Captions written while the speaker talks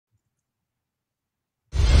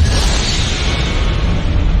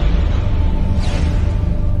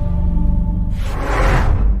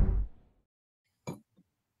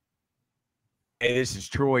Hey, this is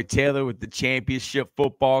Troy Taylor with the Championship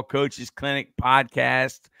Football Coaches Clinic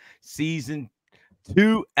Podcast, Season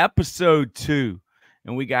 2, Episode 2.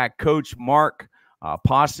 And we got Coach Mark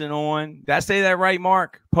Poston on. Did I say that right,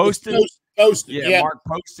 Mark? Poston? Poston. Yeah, Mark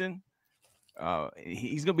Poston.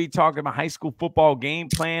 He's going to be talking about high school football game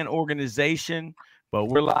plan organization, but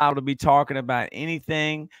we're allowed to be talking about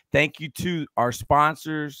anything. Thank you to our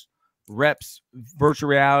sponsors, Reps Virtual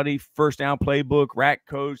Reality, First Down Playbook, Rack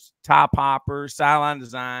Coach, Top Hopper, Sideline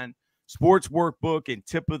Design, Sports Workbook, and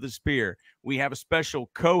Tip of the Spear. We have a special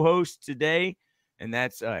co-host today, and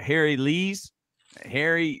that's Harry Lees.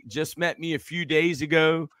 Harry just met me a few days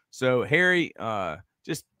ago. So, Harry,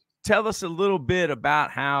 just tell us a little bit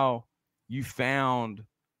about how you found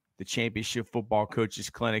the Championship Football Coaches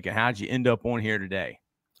Clinic and how'd you end up on here today?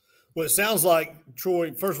 Well, it sounds like,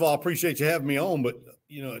 Troy, first of all, I appreciate you having me on, but,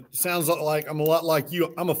 you know, it sounds like I'm a lot like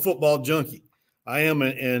you. I'm a football junkie. I am,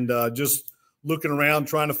 and just looking around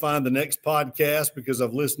trying to find the next podcast because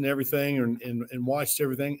I've listened to everything and watched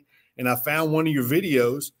everything, and I found one of your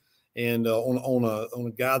videos and on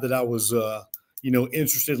a guy that I was,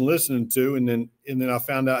 interested in listening to, and then I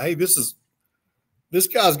found out, hey, this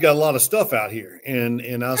guy's got a lot of stuff out here,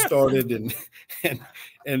 and I started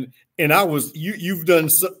and I was you've done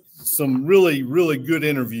some really, really good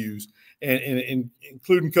interviews, and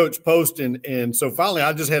including Coach Poston. And so finally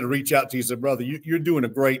I just had to reach out to you and say, brother, you're doing a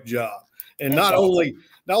great job. And not only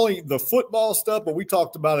the football stuff, but we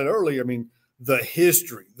talked about it earlier. I mean, the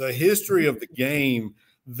history of the game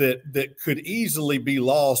that could easily be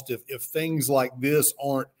lost if things like this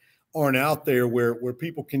aren't out there where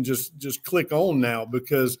people can just click on now,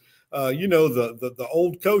 because the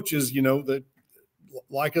old coaches, that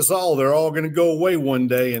like us all, they're all going to go away one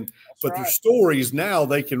day. But their stories now,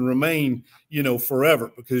 they can remain,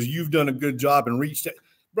 forever, because you've done a good job and reached out.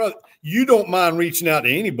 Brother, you don't mind reaching out to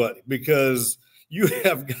anybody because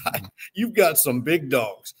you've got some big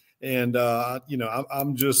dogs. And,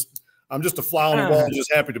 I'm just a fly on the wall,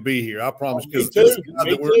 just happy to be here. I promise. Because this guy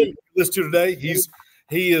that we're listening to today,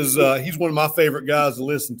 he's one of my favorite guys to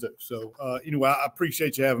listen to. So, anyway, I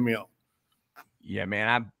appreciate you having me on. Yeah,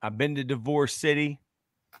 man, I've been to Divorce City.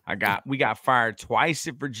 We got fired twice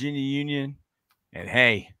at Virginia Union, and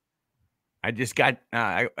hey, I just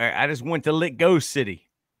went to Let Go City,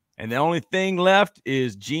 and the only thing left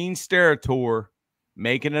is Gene Steratore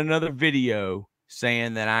making another video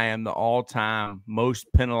saying that I am the all-time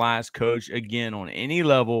most penalized coach again on any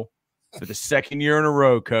level for the second year in a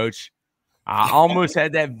row, Coach. I almost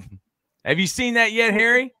had that. Have you seen that yet,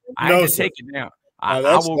 Harry? I had to take it down.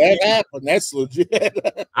 That happened. That's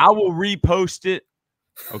legit. I will repost it,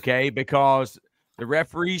 okay, because the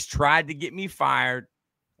referees tried to get me fired,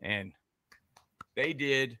 and they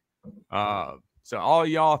did. So all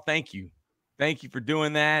y'all, thank you. Thank you for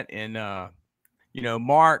doing that. And,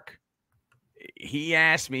 Mark, he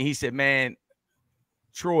asked me, he said, man,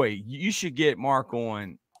 Troy, you should get Mark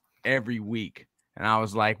on every week. And I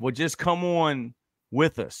was like, well, just come on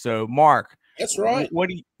with us. So, Mark, that's right. What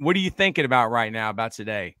are you thinking about right now about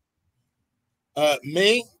today?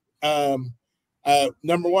 Me,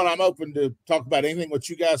 number one, I'm open to talk about anything what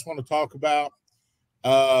you guys want to talk about.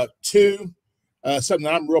 Two, something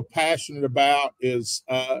that I'm real passionate about is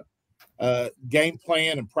game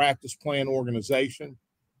plan and practice plan organization,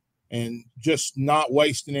 and just not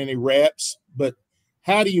wasting any reps. But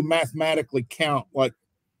how do you mathematically count like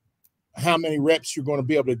how many reps you're going to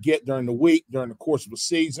be able to get during the week, during the course of a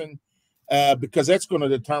season? Because that's going to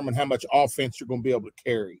determine how much offense you're going to be able to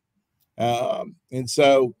carry. And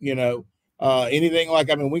so, anything like,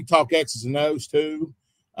 we talk X's and O's too.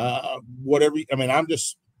 Whatever, I'm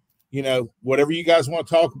just, whatever you guys want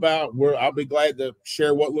to talk about, I'll be glad to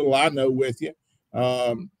share what little I know with you.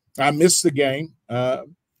 I miss the game. I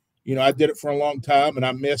did it for a long time and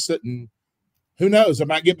I miss it. And who knows, I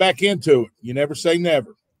might get back into it. You never say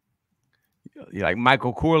never. You're like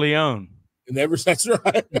Michael Corleone. That's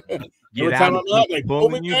right. Every time I'm out, they pull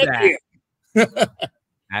me back in.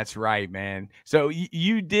 That's right, man. So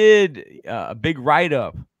you did a big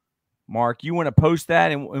write-up, Mark. You want to post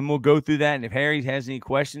that, and we'll go through that. And if Harry has any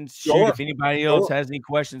questions, sure. If anybody else has any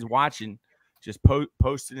questions watching, just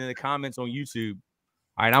post it in the comments on YouTube.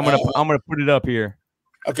 All right, I'm gonna put it up here.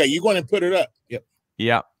 Okay, you going to put it up? Yep.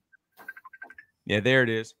 Yep. Yeah, there it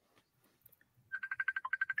is.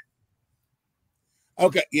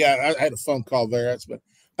 Okay, yeah, I had a phone call there.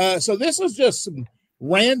 So this is just some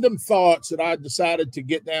random thoughts that I decided to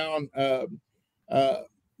get down, and I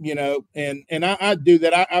do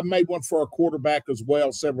that. I made one for a quarterback as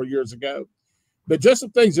well several years ago. But just some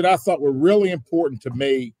things that I thought were really important to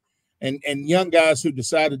me and young guys who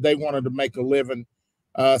decided they wanted to make a living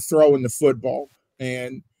throwing the football.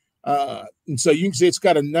 And so you can see it's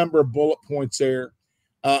got a number of bullet points there.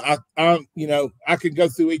 I can go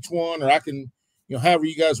through each one, or I can, however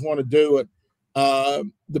you guys want to do it.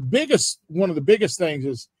 One of the biggest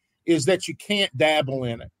things is that you can't dabble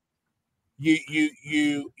in it.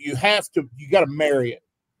 You got to marry it.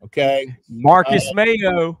 Okay. Marcus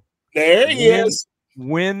Mayo. There he is.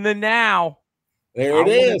 Win the now. There it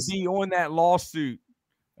is. Be on that lawsuit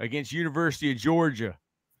against University of Georgia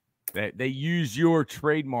that they use your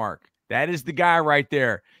trademark. That is the guy right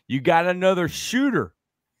there. You got another shooter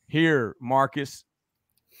here, Marcus.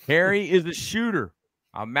 Harry is a shooter,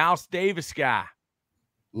 a Mouse Davis guy.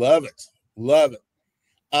 Love it. Love it.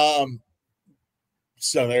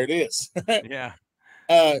 So there it is. Yeah.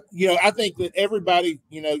 I think that everybody,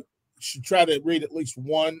 should try to read at least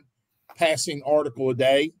one passing article a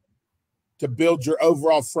day to build your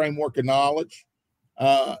overall framework of knowledge.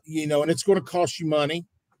 And it's going to cost you money,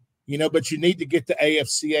 but you need to get the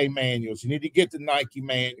AFCA manuals. You need to get the Nike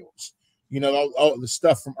manuals, all the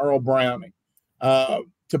stuff from Earl Browning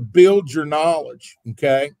to build your knowledge.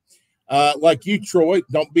 Okay. Like you, Troy,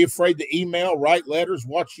 don't be afraid to email, write letters,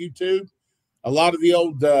 watch YouTube. A lot of the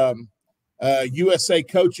old USA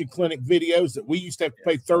Coaching Clinic videos that we used to have to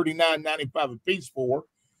pay $39.95 a piece for,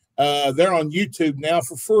 they're on YouTube now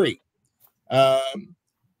for free. And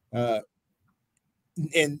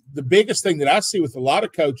the biggest thing that I see with a lot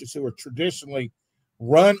of coaches who are traditionally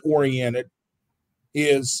run-oriented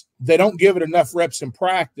is they don't give it enough reps in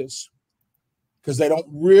practice because they don't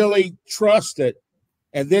really trust it,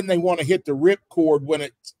 and then they want to hit the ripcord when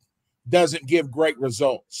it doesn't give great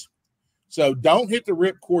results. So don't hit the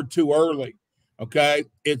ripcord too early, okay?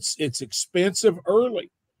 It's expensive early,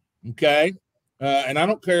 okay? And I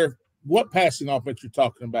don't care what passing offense you're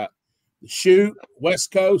talking about, the shoot,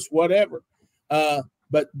 West Coast, whatever.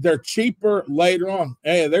 But they're cheaper later on.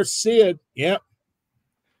 Hey, there's Sid. Yep.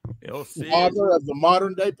 Father of the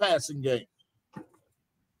modern day passing game.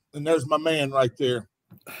 And there's my man right there.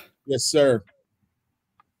 Yes, sir.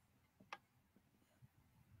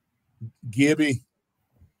 Gibby.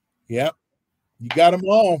 Yep. You got them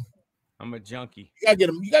all. I'm a junkie. You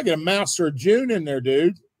gotta get a Mouse or a June in there,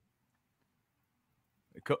 dude.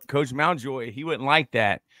 Coach Mountjoy, he wouldn't like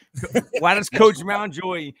that. Why does Coach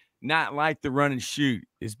Mountjoy not like the run and shoot?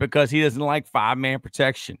 It's because he doesn't like 5-man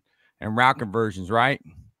protection and route conversions, right?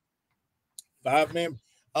 5-man.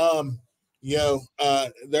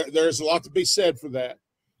 There's a lot to be said for that.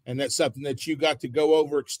 And that's something that you got to go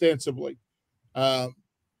over extensively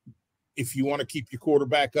if you want to keep your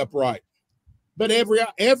quarterback upright. But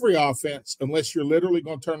every offense, unless you're literally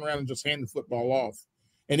going to turn around and just hand the football off.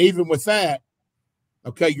 And even with that,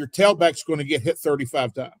 okay, your tailback's going to get hit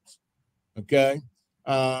 35 times. Okay.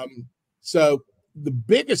 So the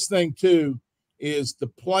biggest thing too is the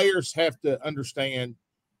players have to understand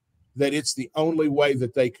that it's the only way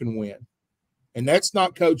that they can win. And that's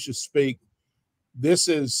not coaches speak. This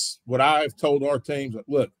is what I've told our teams.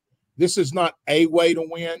 Look, this is not a way to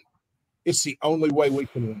win. It's the only way we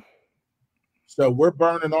can win. So we're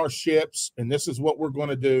burning our ships, and this is what we're going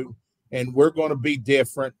to do, and we're going to be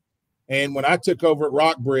different. And when I took over at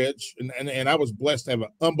Rockbridge, and I was blessed to have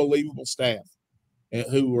an unbelievable staff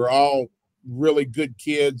who were all really good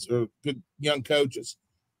kids or good young coaches,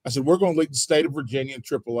 I said, we're going to lead the state of Virginia in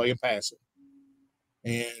AAA in passing.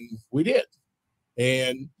 And we did.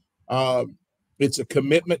 And it's a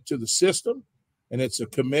commitment to the system, and it's a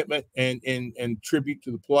commitment and tribute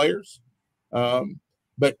to the players.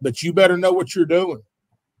 But you better know what you're doing,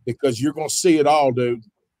 because you're going to see it all, dude.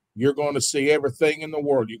 You're going to see everything in the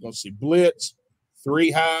world. You're going to see blitz,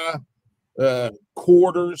 3-high,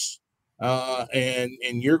 quarters, and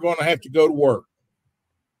you're going to have to go to work.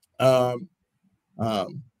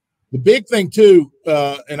 The big thing too,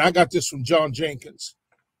 and I got this from John Jenkins,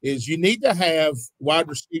 is you need to have wide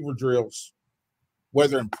receiver drills,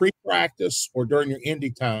 whether in pre-practice or during your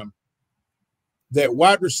indie time, that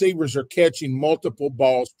wide receivers are catching multiple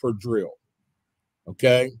balls per drill.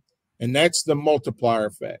 Okay. And that's the multiplier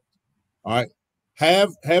effect. All right.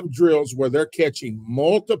 Have drills where they're catching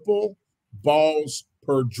multiple balls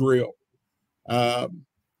per drill.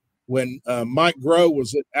 When Mike Groh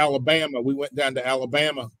was at Alabama, we went down to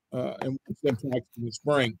Alabama and in the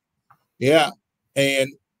spring. Yeah.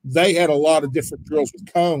 And they had a lot of different drills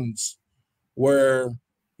with cones where,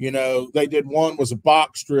 they did one was a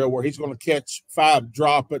box drill where he's going to catch 5,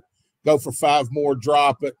 drop it, go for 5 more,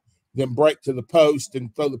 drop it, then break to the post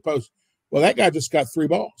and throw the post. Well, that guy just got 3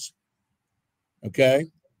 balls. Okay.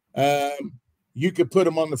 You could put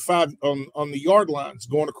him on the 5 on the yard lines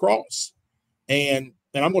going across. And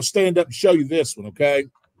I'm going to stand up and show you this one. Okay.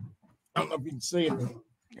 I don't know if you can see it.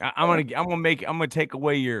 I'm gonna take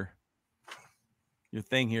away your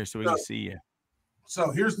thing here so we can see you.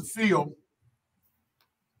 So here's the field.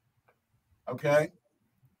 Okay.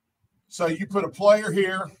 So you put a player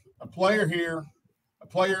here, a player here, a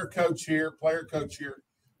player coach here, player coach here.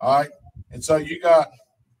 All right. And so you got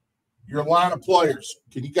your line of players.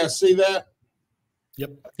 Can you guys see that?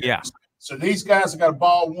 Yep. Yeah. So these guys have got a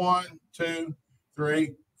ball 1, 2,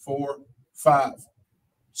 3, 4, 5.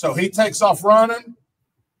 So he takes off running.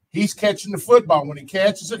 He's catching the football. When he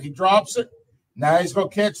catches it, he drops it. Now he's going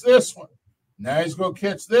to catch this one. Now he's going to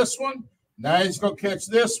catch this one. Now he's going to catch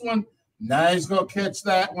this one. Now he's going to catch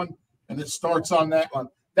that one. And it starts on that one.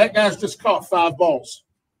 That guy's just caught 5 balls.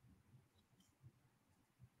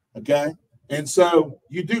 Okay? And so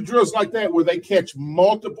you do drills like that where they catch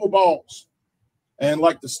multiple balls. And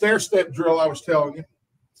like the stair-step drill I was telling you.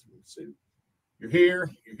 Let's see. You're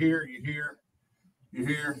here, you're here, you're here, you're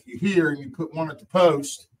here, you're here, and you put one at the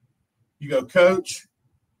post. You go coach,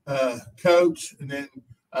 coach, and then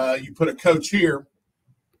you put a coach here.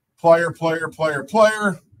 Player, player, player,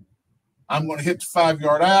 player. I'm going to hit the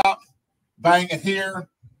 5-yard out, bang it here.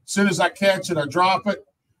 As soon as I catch it, I drop it.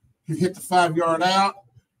 You hit the 5-yard out,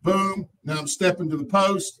 boom. Now I'm stepping to the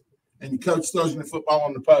post, and the coach throws me the football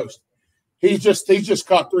on the post. He's just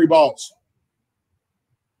caught 3 balls.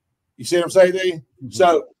 You see what I'm saying, D? Mm-hmm.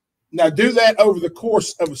 So now do that over the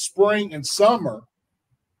course of a spring and summer.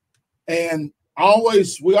 And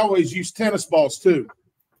we always use tennis balls too.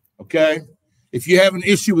 Okay. If you have an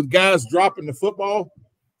issue with guys dropping the football,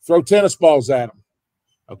 throw tennis balls at them.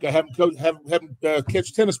 Okay. Have them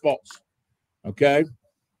catch tennis balls. Okay.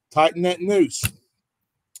 Tighten that noose.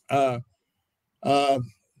 The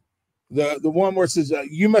one where it says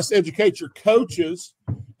you must educate your coaches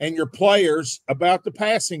and your players about the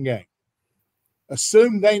passing game.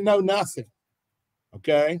 Assume they know nothing.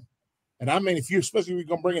 Okay. And I mean, especially if you're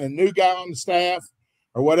going to bring in a new guy on the staff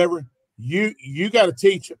or whatever, you got to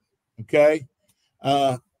teach them. Okay.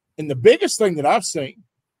 And the biggest thing that I've seen,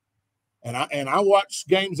 and I watch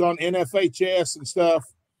games on NFHS and stuff,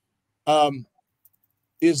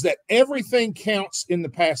 is that everything counts in the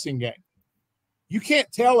passing game. You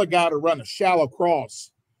can't tell a guy to run a shallow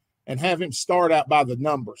cross and have him start out by the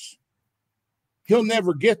numbers. He'll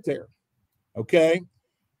never get there. Okay.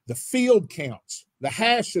 The field counts. The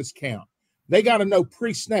hashes count. They got to know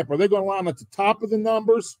pre-snap. Are they going to line at the top of the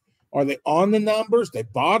numbers? Are they on the numbers? They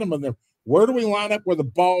bottom of them. Where do we line up where the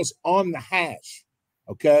ball's on the hash?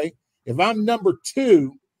 Okay. If I'm number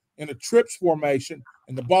 2 in a trips formation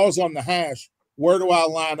and the ball's on the hash, where do I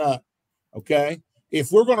line up? Okay.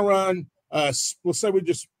 If we're going to run, let's say we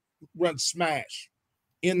just run smash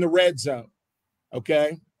in the red zone.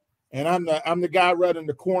 Okay. And I'm the guy running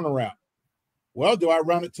the corner route. Well, do I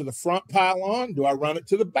run it to the front pylon? Do I run it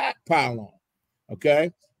to the back pylon?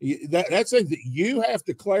 Okay. That's something that you have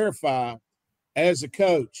to clarify as a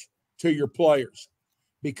coach to your players,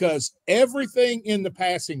 because everything in the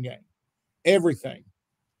passing game, everything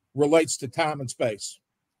relates to time and space.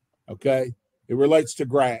 Okay. It relates to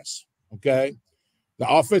grass. Okay. The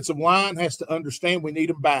offensive line has to understand we need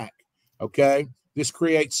them back. Okay. This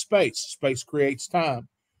creates space. Space creates time.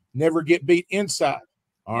 Never get beat inside.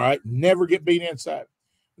 All right. Never get beat inside.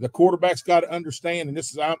 The quarterback's got to understand, and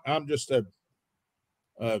this is, I'm just a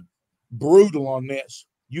brutal on this.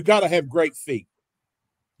 You got to have great feet.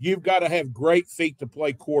 You've got to have great feet to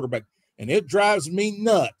play quarterback. And it drives me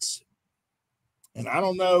nuts. And I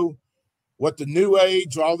don't know what the new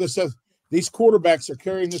age, all this stuff, these quarterbacks are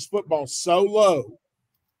carrying this football so low.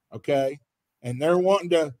 Okay. And they're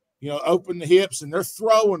wanting to, open the hips, and they're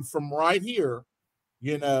throwing from right here,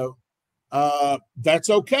 that's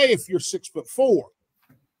okay if you're 6'4".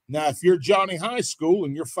 Now, if you're Johnny High School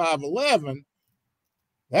and you're 5'11",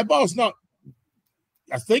 that ball's not.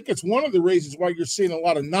 I think it's one of the reasons why you're seeing a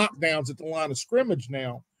lot of knockdowns at the line of scrimmage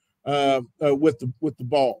now with the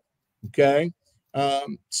ball. Okay,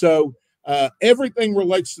 so everything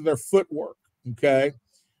relates to their footwork. Okay,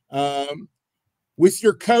 with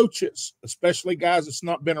your coaches, especially guys that's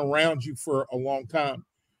not been around you for a long time,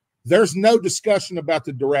 there's no discussion about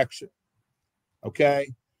the direction. Okay.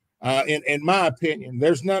 In my opinion,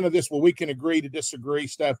 there's none of this, well, we can agree to disagree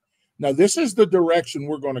stuff. No, this is the direction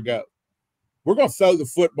we're going to go. We're going to throw the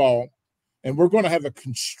football, and we're going to have a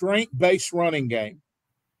constraint-based running game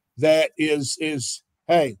that is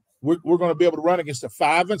hey, we're going to be able to run against a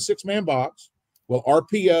 5- and 6-man box. We'll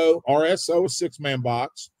RPO, RSO a 6-man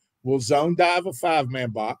box. We'll zone dive a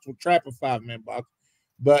 5-man box. We'll trap a 5-man box.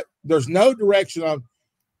 But there's no direction on,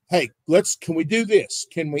 hey, can we do this?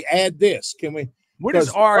 Can we add this? Can we? What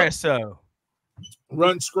is RSO?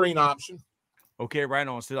 Run screen option. Okay, right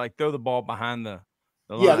on. So like throw the ball behind the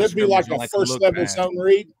Yeah, there'd be like a first level zone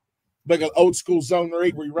read, like an old school zone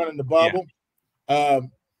read where you're running the bubble. Yeah.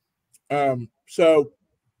 So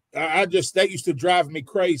I just, that used to drive me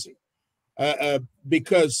crazy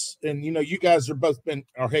because, and you guys are both been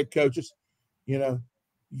our head coaches, you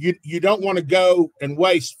don't want to go and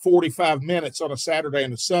waste 45 minutes on a Saturday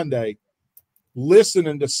and a Sunday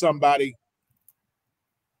listening to somebody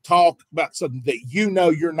talk about something that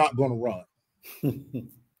you're not going to run.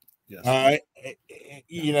 Yes. All right.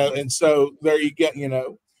 And so there you get, like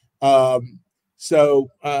I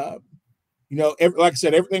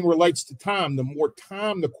said, everything relates to time. The more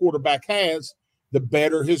time the quarterback has, the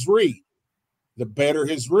better his read. The better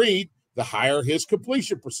his read, the higher his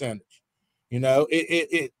completion percentage. And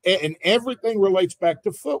everything relates back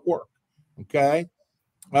to footwork. Okay.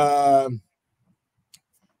 And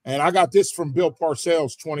I got this from Bill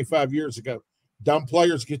Parcells 25 years ago. Dumb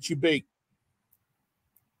players get you beat.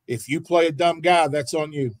 If you play a dumb guy, that's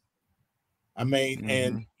on you. I mean,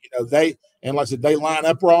 and like I said, they line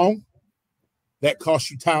up wrong. That costs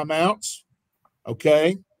you timeouts.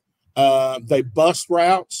 Okay. They bust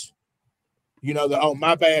routes. Oh,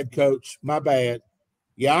 my bad, coach. My bad.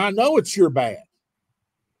 Yeah, I know it's your bad.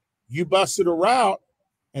 You busted a route,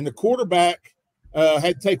 and the quarterback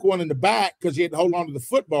had to take one in the back because he had to hold on to the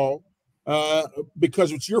football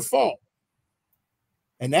because it's your fault.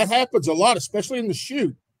 And that happens a lot, especially in the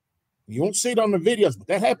shoot. You won't see it on the videos, but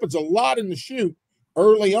that happens a lot in the shoot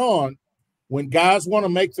early on when guys want to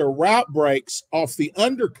make their route breaks off the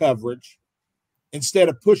under coverage instead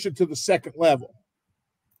of pushing to the second level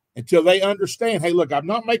until they understand, hey, look, I'm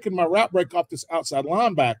not making my route break off this outside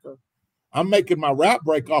linebacker. I'm making my route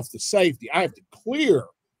break off the safety. I have to clear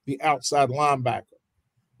the outside linebacker.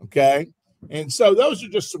 Okay. And so those are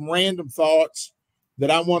just some random thoughts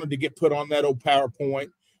that I wanted to get put on that old PowerPoint.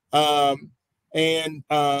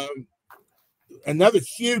 Another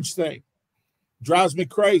huge thing drives me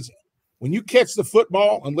crazy. When you catch the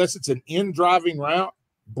football, unless it's an in-driving route,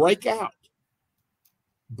 break out.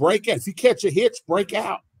 Break out. If you catch a hitch, break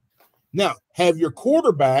out. Now, have your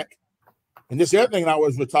quarterback, and this is the other thing I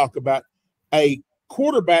always would talk about, a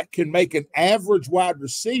quarterback can make an average wide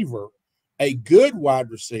receiver a good wide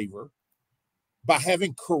receiver by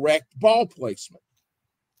having correct ball placement.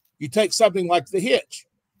 You take something like the hitch.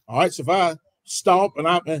 All right, so if I stomp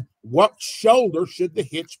and what shoulder should the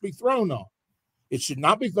hitch be thrown on? It should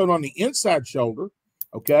not be thrown on the inside shoulder,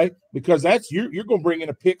 okay, because that's you're going to bring in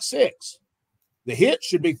a pick six. The hitch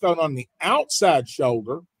should be thrown on the outside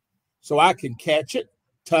shoulder so I can catch it,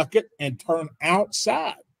 tuck it, and turn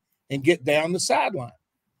outside and get down the sideline,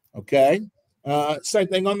 okay? Same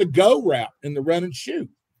thing on the go route in the run and shoot,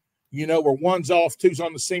 where one's off, two's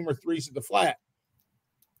on the seam, or three's at the flat.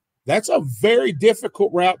 That's a very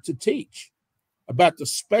difficult route to teach about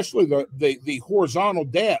especially the horizontal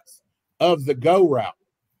depth of the go route.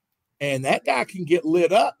 And that guy can get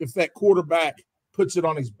lit up if that quarterback puts it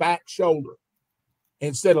on his back shoulder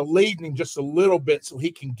instead of leading him just a little bit so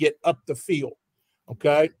he can get up the field,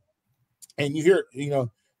 okay? And you hear,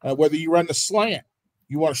 whether you run the slant,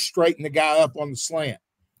 you want to straighten the guy up on the slant,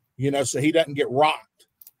 so he doesn't get rocked,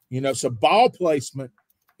 so ball placement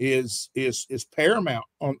is paramount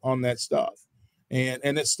on that stuff. And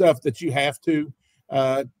it's stuff that you have to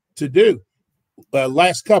do.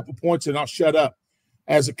 Last couple points and I'll shut up.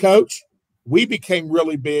 As a coach, we became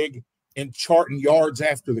really big in charting yards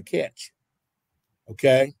after the catch.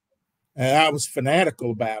 Okay. And I was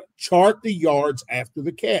fanatical about it. Chart the yards after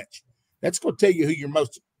the catch. That's going to tell you who your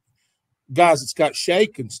most guys that's got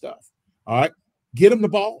shake and stuff. All right. Get them the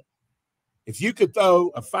ball. If you could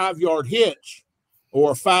throw a 5-yard hitch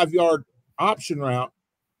or a 5-yard option route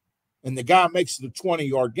and the guy makes it a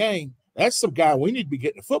 20-yard gain, that's the guy we need to be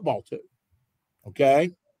getting the football to.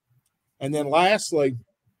 Okay. And then lastly,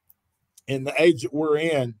 in the age that we're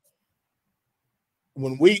in,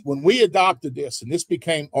 when we adopted this and this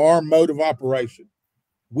became our mode of operation,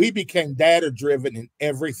 we became data-driven in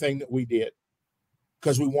everything that we did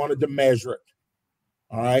because we wanted to measure it.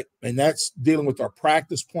 All right. And that's dealing with our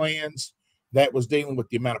practice plans. That was dealing with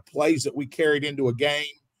the amount of plays that we carried into a game.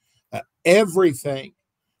 Everything.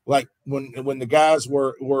 Like when the guys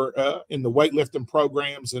were in the weightlifting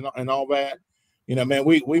programs and all that,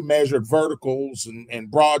 we measured verticals and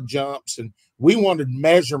broad jumps, and we wanted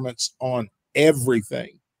measurements on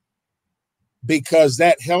everything because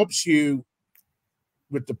that helps you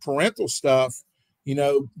with the parental stuff,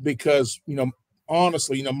 because,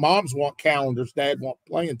 honestly, moms want calendars, dad want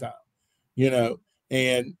playing time,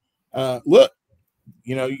 and look,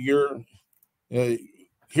 here's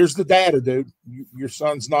the data, dude. Your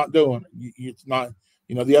son's not doing it. It's not,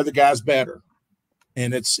 the other guy's better.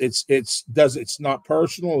 And it's not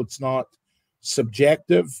personal. It's not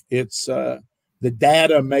subjective. It's the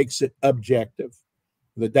data makes it objective.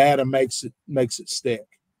 The data makes it stick.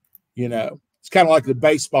 You know, it's kind of like the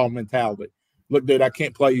baseball mentality. Look, dude, I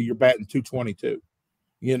can't play you. You're batting 222.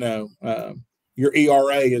 You know, your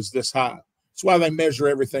ERA is this high. That's why they measure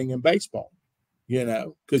everything in baseball, you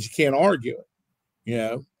know, because you can't argue it, you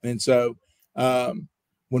know. And so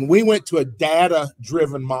when we went to a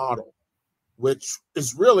data-driven model, which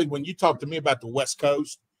is really, when you talk to me about the West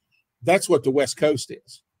Coast, that's what the West Coast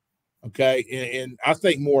is, okay? And I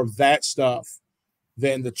think more of that stuff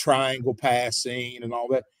than the triangle passing and all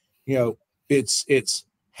that. You know, it's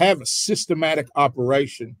have a systematic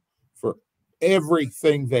operation for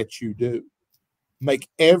everything that you do. Make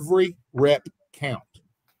every rep count,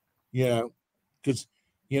 you know, because,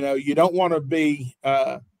 you know, you don't want to be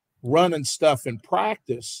running stuff in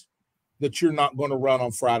practice that you're not going to run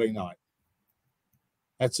on Friday night.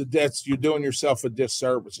 You're doing yourself a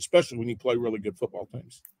disservice, especially when you play really good football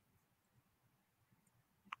teams.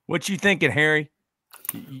 What you thinking, Harry?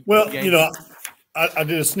 Well, you know, I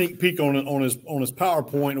did a sneak peek on his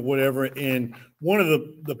PowerPoint or whatever, and one of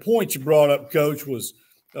the points you brought up, Coach, was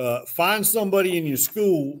find somebody in your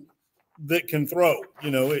school that can throw.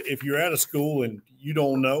 You know, if you're at a school and you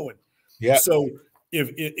don't know, and yeah. So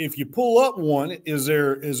if you pull up one, is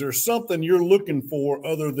there something you're looking for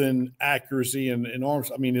other than accuracy and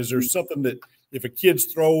arms? I mean, is there something that if a kid's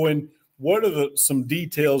throwing, what are some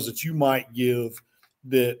details that you might give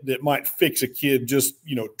that might fix a kid? Just,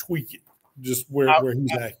 you know, tweak it, just where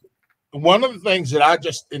he's at. One of the things that I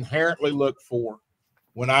just inherently look for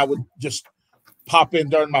when I would just pop in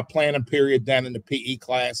during my planning period down in the PE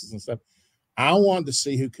classes and stuff, I wanted to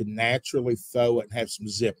see who could naturally throw it and have some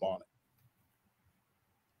zip on it.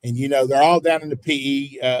 And, you know, they're all down in the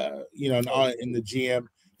PE, you know, in the gym,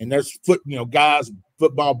 and there's guys,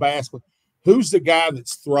 football, basketball. Who's the guy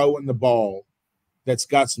that's throwing the ball that's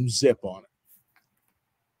got some zip on it?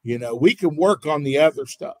 You know, we can work on the other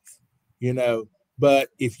stuff, you know, but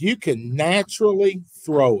if you can naturally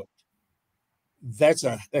throw it, that's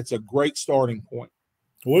a great starting point.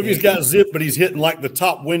 What if he's got zip, but he's hitting like the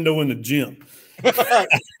top window in the gym? That's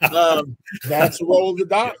a roll of the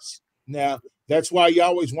dice. Now, that's why you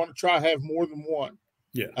always want to try to have more than one.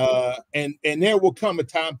 Yeah. And there will come a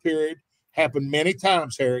time period, happen many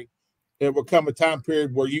times, Harry. There will come a time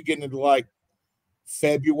period where you get into like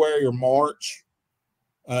February or March,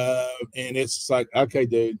 and it's like, okay,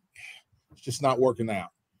 dude, it's just not working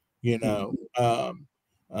out, you know.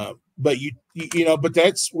 But you know, but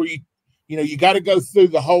that's where you got to go through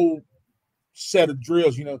the whole set of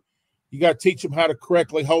drills. You know, you got to teach them how to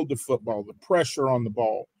correctly hold the football, the pressure on the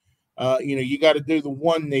ball. You know, you got to do the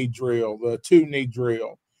 1-knee drill, the 2-knee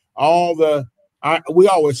drill, we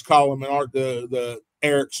always call them the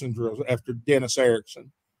Erickson drills after Dennis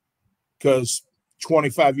Erickson, because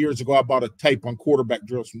 25 years ago I bought a tape on quarterback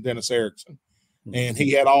drills from Dennis Erickson, and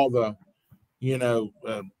he had all the, you know,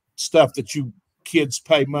 stuff that you kids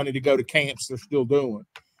pay money to go to camps they're still doing,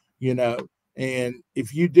 you know. And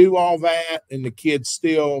if you do all that and the kid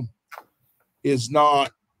still is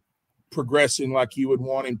not progressing like you would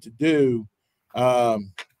want him to do,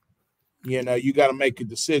 you know, you got to make a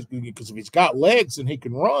decision, because if he's got legs and he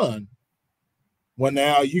can run, well,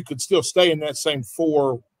 now you could still stay in that same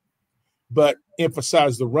 4, but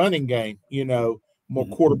emphasize the running game, you know, more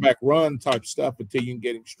quarterback run type stuff until you can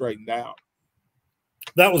get him straightened out.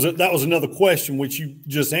 That was another question, which you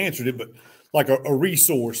just answered it, but like a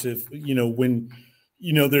resource, if, you know, when,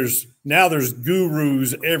 you know, there's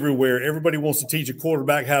gurus everywhere. Everybody wants to teach a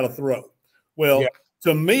quarterback how to throw. Well,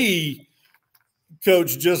 To me,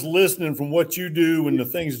 Coach, just listening from what you do and the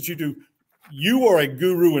things that you do, you are a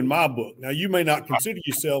guru in my book. Now, you may not consider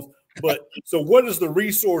yourself, but so what is the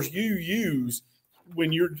resource you use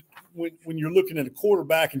when you're looking at a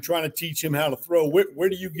quarterback and trying to teach him how to throw? Where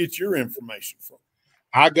do you get your information from?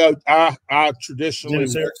 I traditionally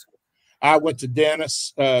I went to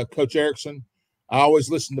Dennis, Coach Erickson. I always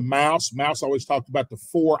listened to Mouse. Mouse always talked about the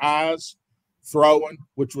 4 eyes throwing,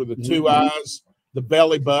 which were the 2 eyes, the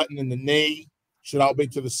belly button, and the knee should all be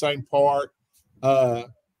to the same part.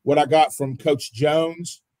 What I got from Coach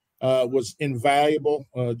Jones was invaluable.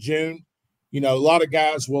 June, you know, a lot of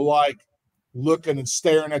guys will like looking and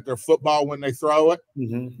staring at their football when they throw it, but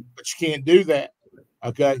you can't do that.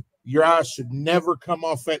 Okay. Your eyes should never come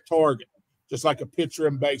off that target, just like a pitcher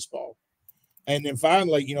in baseball. And then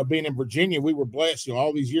finally, you know, being in Virginia, we were blessed. You know,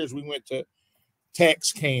 all these years we went to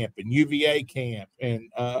Tex camp and UVA camp,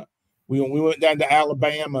 and we went down to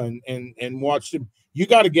Alabama and watched them. You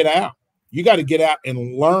got to get out. You got to get out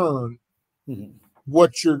and learn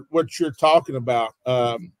what you're talking about.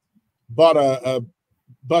 Bought a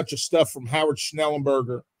bunch of stuff from Howard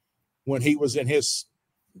Schnellenberger when he was in his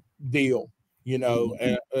deal, you know,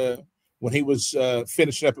 when he was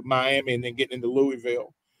finishing up at Miami and then getting into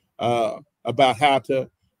Louisville, about how to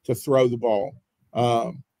throw the ball.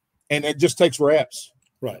 And it just takes reps.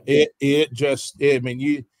 Right. I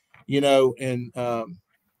mean, you know, and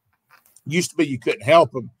used to be you couldn't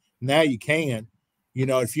help them. Now you can. You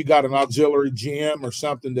know, if you got an auxiliary gym or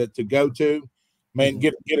something to go to, man,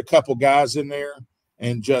 get a couple guys in there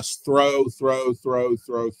and just throw,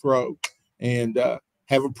 and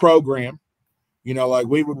have a program. You know, like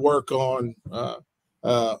we would work on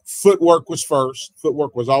footwork was first.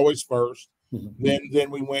 Footwork was always first. Then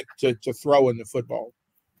we went to throwing the football,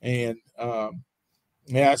 and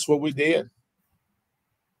that's what we did.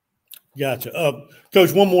 Gotcha.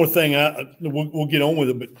 Coach, one more thing. We'll get on with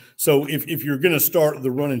it. But so if you're going to start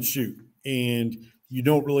the run and shoot and you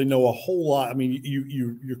don't really know a whole lot, I mean,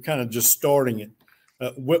 you're kind of just starting it.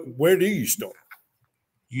 Where do you start?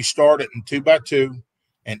 You start it in 2x2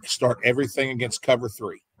 and start everything against cover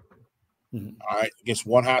 3. All right, against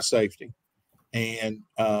one high safety, and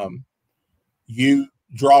you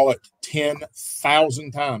draw it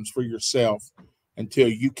 10,000 times for yourself until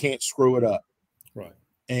you can't screw it up. Right.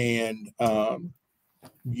 And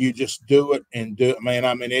you just do it and do it, man.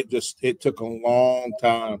 I mean, it took a long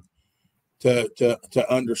time to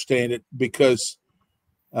understand it because,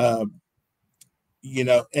 you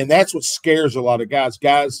know, and that's what scares a lot of guys.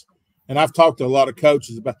 And I've talked to a lot of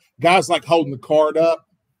coaches about guys like holding the card up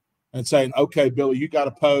and saying, okay, Billy, you got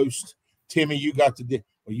to post. Timmy, you got to do.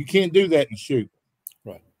 Well, you can't do that in shoot.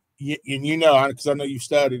 Right. And you know, because I know you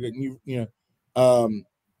studied it and you know,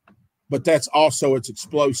 but that's also its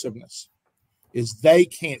explosiveness is they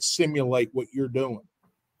can't simulate what you're doing.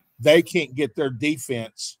 They can't get their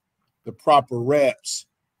defense the proper reps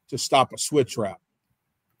to stop a switch route.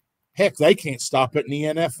 Heck, they can't stop it in the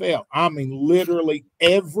NFL. I mean, literally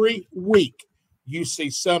every week you see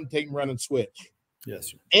some team running switch.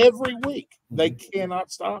 Yes, sir. Every week they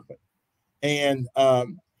cannot stop it. And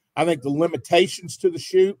I think the limitations to the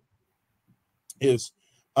shoot is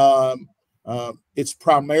it's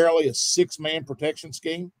primarily a 6-man protection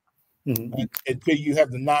scheme until you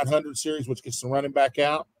have the 900 series, which gets the running back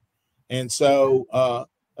out. And so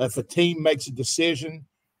if a team makes a decision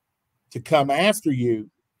to come after you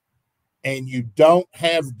and you don't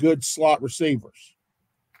have good slot receivers,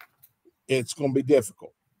 it's going to be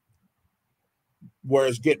difficult.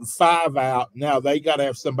 Whereas getting 5 out, now they got to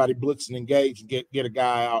have somebody blitz and engage and get a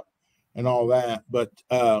guy out and all that. But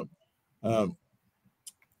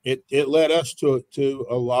it led us to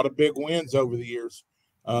a lot of big wins over the years.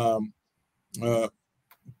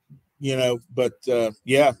 You know, but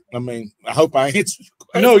yeah, I mean, I hope I answered your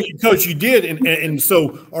question. No, Coach, you did. And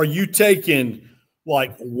so are you taking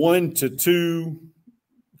like 1 to 2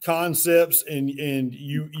 concepts and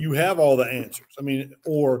you have all the answers? I mean,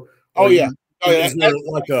 or is there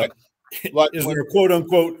is there a quote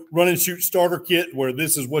unquote run and shoot starter kit where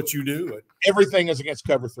this is what you do? Everything is against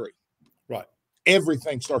cover 3. Right.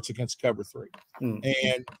 Everything starts against cover 3.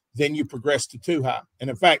 And then you progress to 2 high. And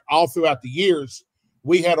in fact, all throughout the years,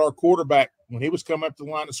 we had our quarterback when he was coming up to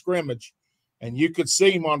the line of scrimmage, and you could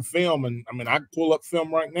see him on film. And I mean, I can pull up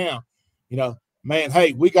film right now. You know, man,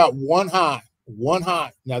 hey, we got 1 high.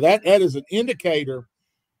 Now that is an indicator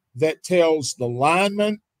that tells the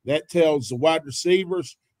lineman, that tells the wide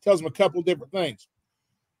receivers, tells them a couple of different things.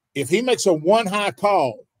 If he makes a 1 high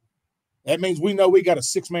call, that means we know we got a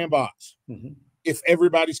 6-man box. If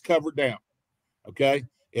everybody's covered down, okay.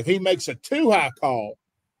 If he makes a 2 high call,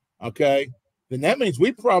 okay, then that means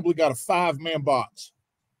we probably got a 5-man box.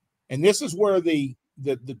 And this is where the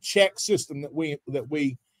check system that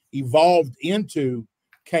we evolved into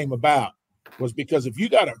came about, was because if you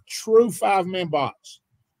got a true 5-man box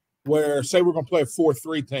where, say, we're going to play a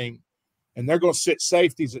 4-3 team and they're going to sit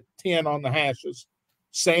safeties at 10 on the hashes,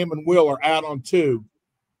 Sam and Will are out on 2.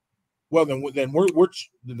 Well, then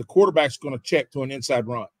the quarterback's going to check to an inside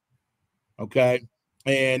run, okay?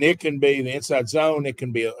 And it can be the inside zone. It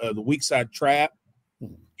can be the weak side trap,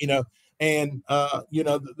 you know. And, you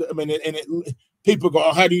know, I mean, people go,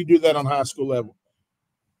 oh, how do you do that on high school level?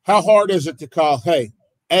 How hard is it to call, hey,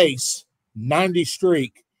 ace, 90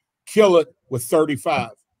 streak, kill it with 35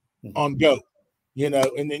 on go, you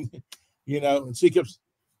know? And then, you know, and see,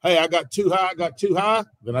 hey, I got 2 high.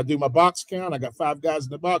 Then I do my box count. I got 5 guys in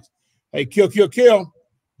the box. Hey, kill.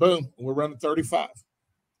 Boom. We're running 35.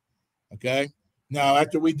 Okay. Now,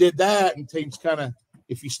 after we did that, and teams kind of,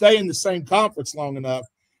 if you stay in the same conference long enough,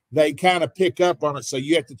 they kind of pick up on it. So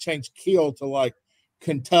you have to change kill to like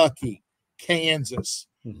Kentucky, Kansas.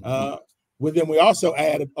 Then we also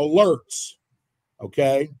added alerts,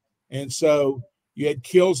 okay? And so you had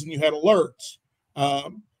kills and you had alerts.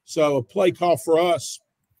 So a play call for us,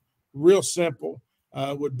 real simple,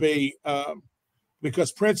 would be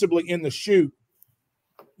because principally in the shoot,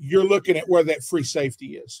 you're looking at where that free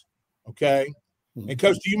safety is, okay? And,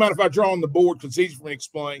 Coach, do you mind if I draw on the board because it's easy for me to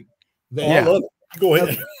explain? That, I love it. Go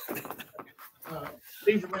ahead.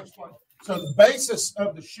 So the basis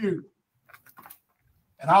of the shoot,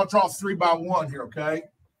 and I'll draw 3x1 here, okay?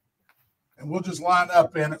 And we'll just line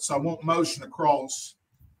up in it so I won't motion across.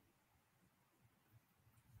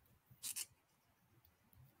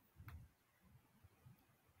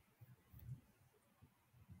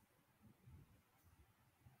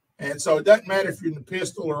 And so it doesn't matter if you're in the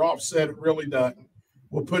pistol or offset. It really doesn't.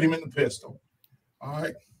 We'll put him in the pistol. All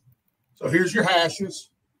right. So here's your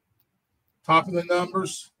hashes. Top of the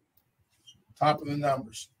numbers. Top of the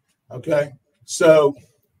numbers. Okay. So,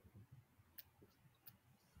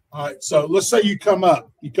 all right. So let's say you come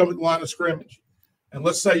up. You come at the line of scrimmage. And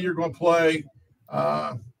let's say you're going to play,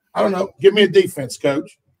 I don't know. Give me a defense,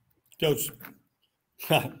 Coach. Coach,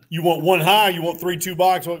 you want one high? You want 3-2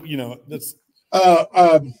 box? You know, that's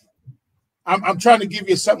I'm trying to give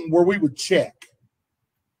you something where we would check.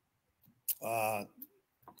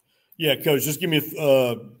 Yeah, Coach, just give me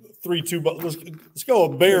a 3-2 box. Let's go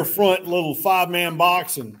a bare front little 5-man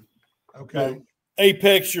box and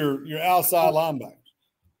apex your outside linebackers.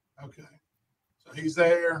 Okay, so he's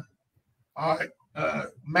there. All right,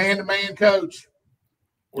 man-to-man, Coach.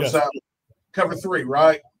 Or yes. Cover 3,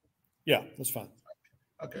 right? Yeah, that's fine.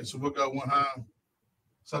 Okay, so we'll go one high,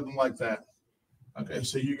 something like that. Okay,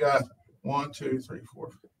 so you got 1, 2, 3, 4,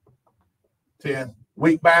 10.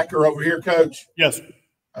 Weak backer over here, Coach? Yes.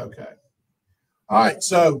 Okay. All right,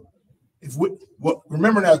 so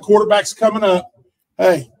remember now, the quarterback's coming up.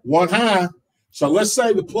 Hey, one high. So let's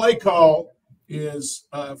say the play call is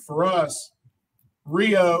for us,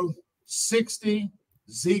 Rio 60,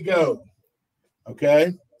 Z-Go.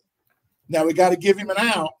 Okay? Now we got to give him an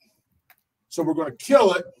out. So we're going to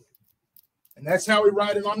kill it. And that's how we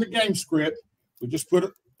write it on the game script. We just put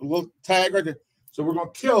a little tag right there. So we're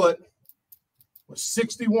going to kill it with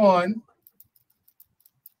 61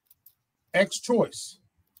 X choice.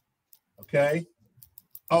 Okay.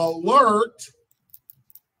 Alert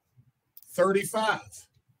 35.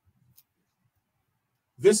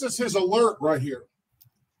 This is his alert right here.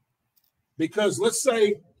 Because let's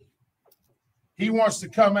say he wants to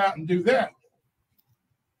come out and do that.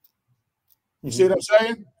 You see what I'm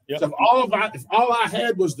saying? Yep. So if all I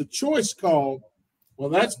had was the choice call,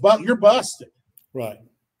 well, you're busted. Right.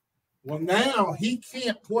 Well, now he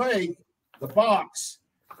can't play the box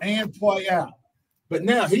and play out. But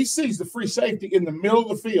now he sees the free safety in the middle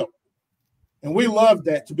of the field. And we love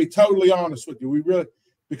that, to be totally honest with you. We really,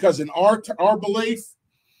 because in our belief,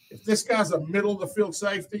 if this guy's a middle of the field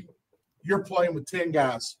safety, you're playing with 10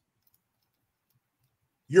 guys.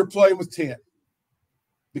 You're playing with 10.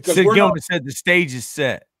 Because Sid Gilman said the stage is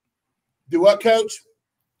set. Do what, Coach?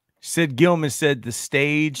 Sid Gilman said the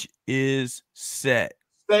stage is set.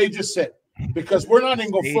 Stage is set. Because we're not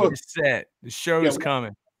even going to foot. Set. The show's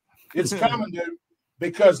coming. It's coming, dude.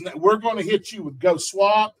 Because we're going to hit you with go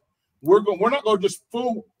swap. We're not going to just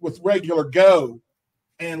fool with regular go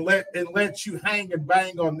and let you hang and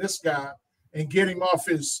bang on this guy and get him off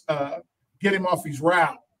his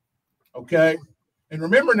route. Okay? And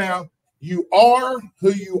remember now, you are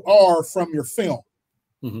who you are from your film.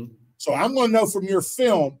 Mm-hmm. So I'm going to know from your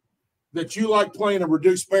film that you like playing a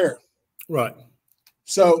reduced bear. Right.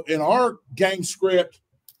 So in our game script,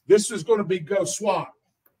 this is going to be go swap.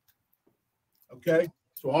 Okay.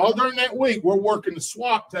 So all during that week, we're working the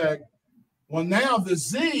swap tag. Well, now the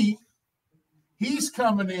Z, he's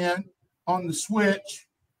coming in on the switch.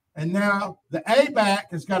 And now the A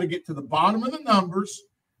back has got to get to the bottom of the numbers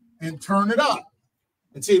and turn it up.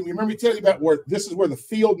 And see, remember me telling you about where this is where the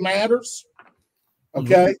field matters.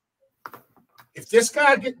 Okay. Mm-hmm. If this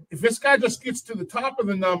guy just gets to the top of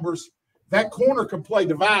the numbers, that corner can play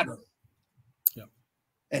divider. Yeah.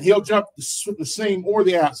 And he'll jump the seam or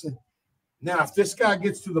the outside. Now, if this guy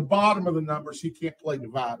gets to the bottom of the numbers, he can't play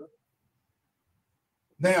divider.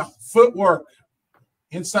 Now, footwork.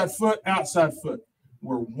 Inside foot, outside foot.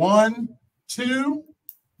 We're 1, 2.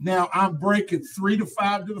 Now I'm breaking 3 to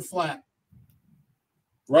 5 to the flat.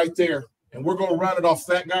 Right there. And we're going to run it off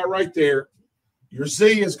that guy right there. Your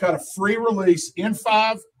Z has got a free release in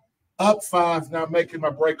 5, up 5. Now I'm making my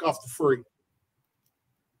break off the free.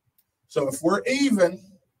 So if we're even,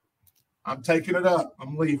 I'm taking it up.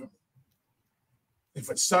 I'm leaving. If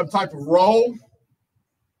it's some type of roll,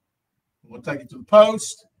 we'll take it to the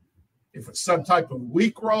post. If it's some type of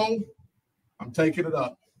weak roll, I'm taking it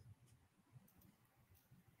up.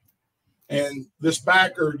 And this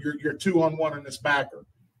backer, you're 2-on-1 in this backer.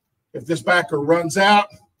 If this backer runs out,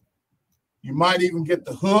 you might even get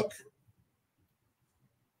the hook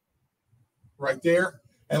right there.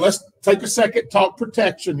 And let's take a second, talk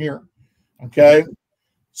protection here. Okay.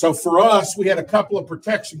 So for us, we had a couple of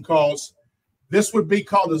protection calls. This would be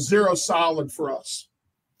called a 0 solid for us.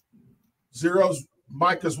 Zeros,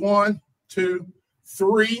 Micah's 1, 2,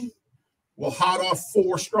 3. We'll hot off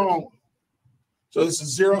 4 strong. So this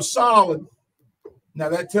is 0 solid. Now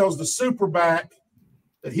that tells the super back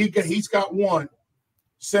that he's got 1.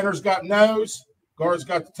 Center's got nose. Guard's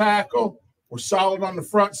got the tackle. We're solid on the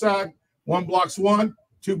front side. 1 blocks 1,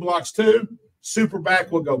 2 blocks 2. Super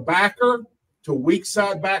back will go backer to weak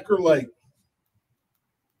side backer late.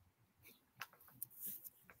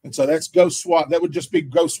 And so that's go swap. That would just be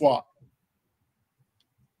go swap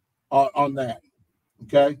on that.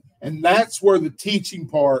 Okay. And that's where the teaching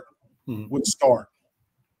part would start.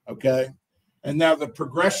 Okay. And now the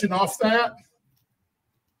progression off that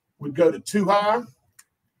would go to 2 high.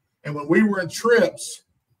 And when we were in trips,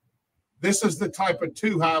 this is the type of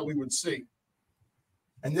 2 high we would see.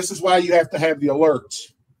 And this is why you have to have the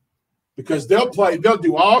alerts, because they'll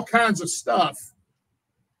do all kinds of stuff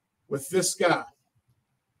with this guy.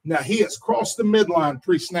 Now, he has crossed the midline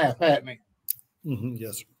pre-snap, hasn't he?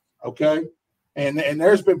 Yes, sir. Okay. And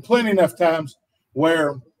there's been plenty enough times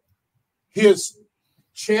where his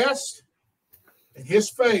chest and his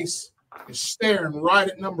face is staring right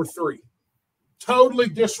at number 3, totally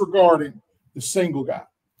disregarding the single guy.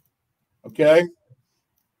 Okay.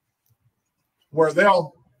 Where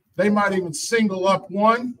they might even single up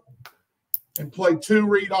 1 and play 2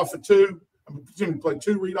 read off of 2. Play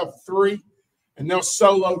 2 read off of 3, and they'll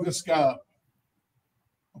solo this guy up.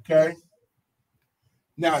 Okay.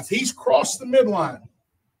 Now, if he's crossed the midline,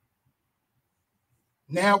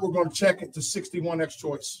 now we're going to check it to 61X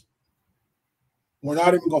choice. We're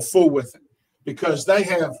not even going to fool with it, because they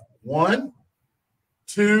have 1,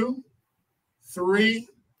 2, 3,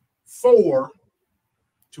 4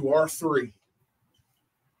 to R3.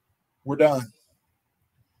 We're done.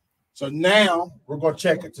 So now we're going to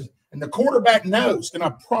check it. And the quarterback knows, and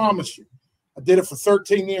I promise you, I did it for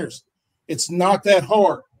 13 years. It's not that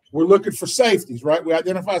hard. We're looking for safeties, right? We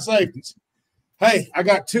identify safeties. Hey, I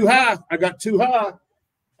got 2 high. I got 2 high.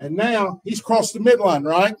 And now he's crossed the midline,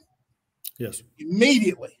 right? Yes.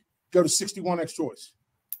 Immediately go to 61X choice.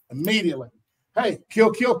 Immediately. Hey,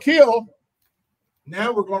 kill, kill, kill.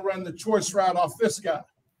 Now we're going to run the choice route off this guy.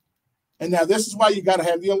 And now this is why you got to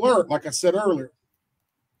have the alert, like I said earlier.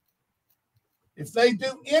 If they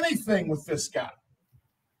do anything with this guy,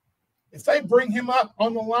 if they bring him up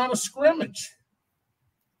on the line of scrimmage,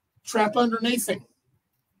 trap underneath him.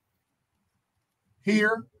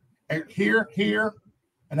 Here, and here, here.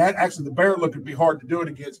 And that actually, the bear look would be hard to do it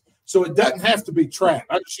against. So it doesn't have to be trap.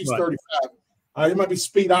 I just use 35. It might be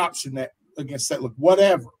speed option that against that look,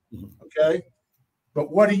 whatever. Okay.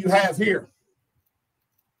 But what do you have here?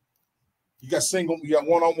 You got single, you got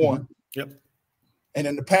 1-on-1. Yep. And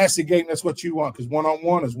in the passing game, that's what you want, because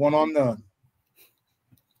 1-on-1 is 1-on-none.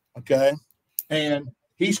 Okay. And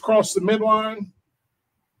he's crossed the midline,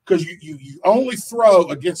 because you only throw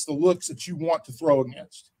against the looks that you want to throw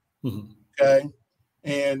against. Okay.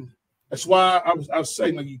 And that's why I was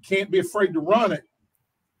saying, like, you can't be afraid to run it,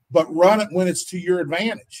 but run it when it's to your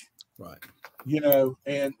advantage. Right. You know,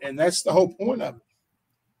 and that's the whole point of it.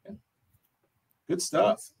 Yeah. Good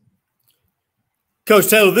stuff. Coach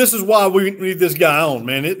Taylor, this is why we need this guy on,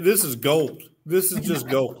 man. This is gold. This is just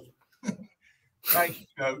gold. Thank you,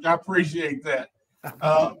 Coach. I appreciate that.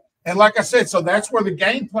 And like I said, so that's where the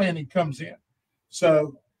game planning comes in.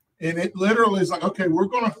 So, and it literally is like, okay, we're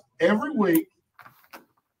going to, every week,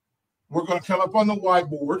 we're going to come up on the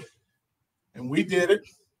whiteboard, and we did it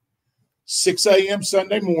 6 a.m.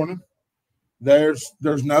 Sunday morning. There's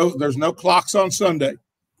no clocks on Sunday.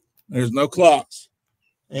 There's no clocks.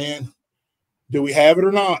 And do we have it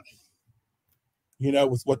or not? You know,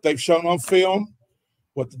 with what they've shown on film,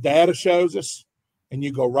 what the data shows us, and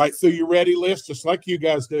you go right through your ready list, just like you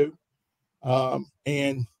guys do,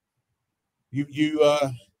 and you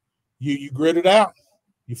grit it out,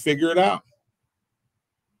 you figure it out.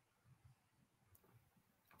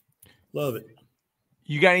 Love it.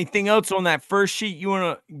 You got anything else on that first sheet you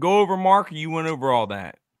want to go over, Mark, or you went over all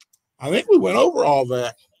that? I think we went over all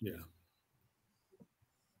that. Yeah.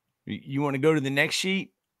 You want to go to the next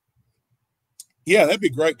sheet? Yeah, that'd be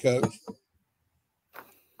great, Coach.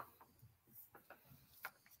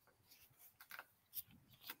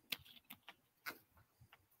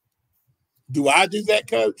 Do I do that,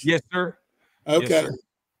 Coach? Yes, sir. Okay. Yes,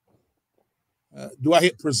 sir. Do I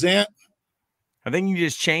hit present? I think you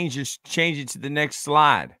just change it to the next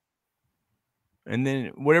slide. And then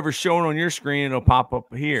whatever's showing on your screen, it'll pop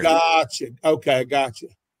up here. Gotcha. Okay, gotcha.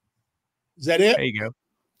 Is that it? There you go.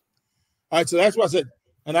 All right, so that's what I said.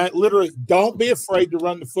 And I literally, don't be afraid to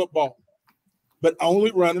run the football, but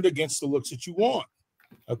only run it against the looks that you want.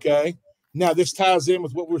 Okay? Now, this ties in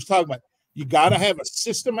with what we were talking about. You got to have a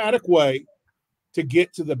systematic way to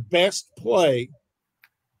get to the best play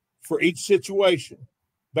for each situation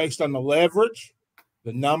based on the leverage,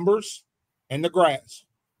 the numbers, and the grass.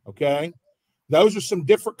 Okay? Those are some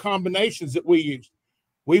different combinations that we use.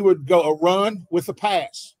 We would go a run with a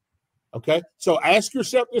pass. Okay? So ask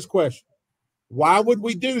yourself this question. Why would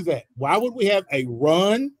we do that? Why would we have a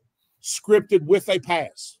run scripted with a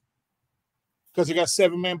pass? Because you got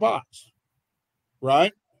 7-man box,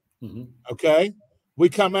 right? Mm-hmm. Okay. We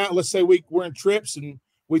come out, let's say we're in trips and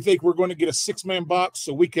we think we're going to get a 6-man box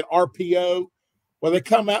so we can RPO. Well, they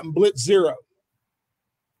come out and blitz 0.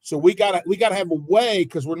 So we gotta have a way,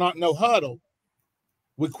 because we're not no huddle.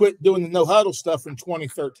 We quit doing the no huddle stuff in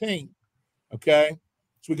 2013. Okay.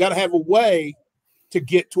 So we got to have a way to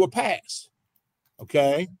get to a pass.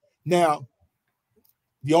 Okay. Now,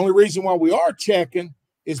 the only reason why we are checking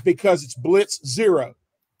is because it's blitz 0.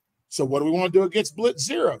 So what do we want to do against blitz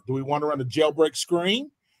 0? Do we want to run a jailbreak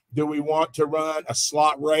screen? Do we want to run a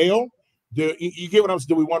slot rail? You get what I'm saying?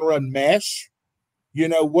 Do we want to run mesh? You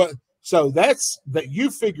know what? So that's that.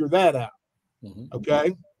 You figure that out. Mm-hmm.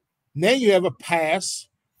 Okay. Now you have a pass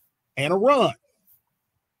and a run.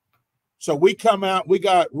 So we come out, we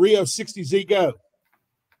got Rio 60Z go.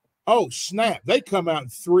 Oh, snap. They come out in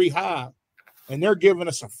 3 high, and they're giving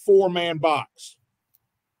us a 4-man box.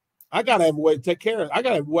 I got to have a way to take care of it. I got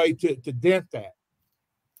to have a way to dent that.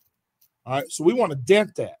 All right, so we want to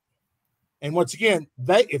dent that. And once again,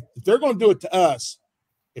 if they're going to do it to us,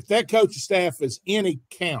 if that coaching staff is any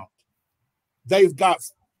count, they've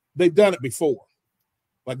done it before.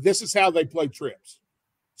 Like, this is how they play trips.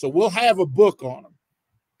 So we'll have a book on them.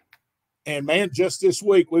 And, man, just this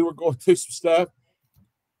week we were going through some stuff.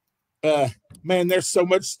 Man, there's so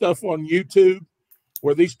much stuff on YouTube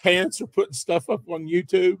where these parents are putting stuff up on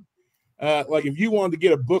YouTube. Like, if you wanted to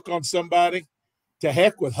get a book on somebody, to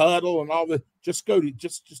heck with huddle and all that, just go to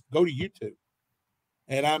YouTube.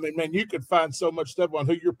 And I mean, man, you can find so much stuff on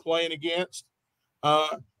who you're playing against.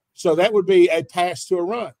 So that would be a pass to a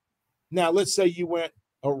run. Now, let's say you went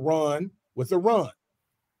a run with a run.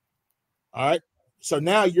 All right. So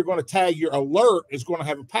now you're going to tag your alert is going to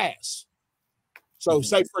have a pass. So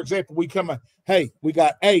say, for example, we come, hey, we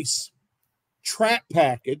got ace trap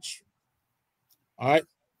package. All right.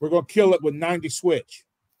 We're going to kill it with 90 switch.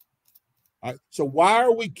 All right. So why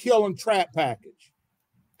are we killing trap package?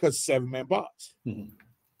 Because 7-man box. Mm-hmm.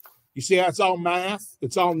 You see how it's all math?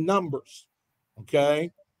 It's all numbers.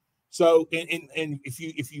 Okay. So, and if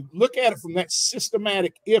you look at it from that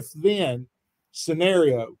systematic if-then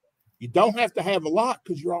scenario, you don't have to have a lot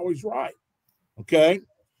because you're always right. Okay.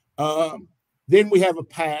 Then we have a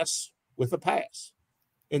pass with a pass.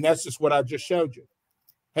 And that's just what I just showed you.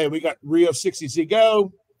 Hey, we got Rio 60Z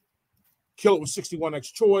go. Kill it with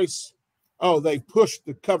 61X choice. Oh, they pushed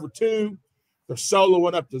the cover 2. They're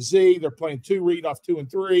soloing up to Z. They're playing 2 read off 2 and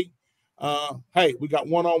 3. Hey, we got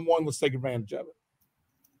 1-on-1. Let's take advantage of it.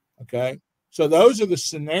 Okay. So those are the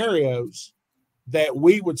scenarios that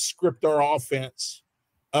we would script our offense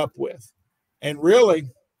up with. And really,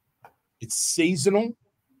 it's seasonal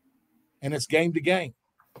and it's game to game.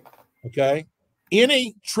 Okay.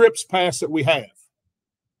 Any trips pass that we have,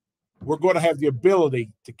 we're going to have the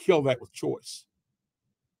ability to kill that with choice.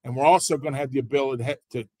 And we're also going to have the ability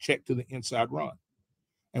to check to the inside run.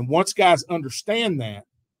 And once guys understand that,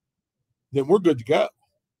 then we're good to go.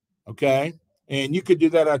 Okay. And you could do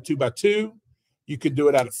that out of 2x2. You could do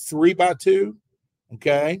it out of 3x2.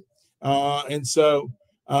 Okay. And so,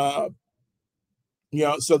 so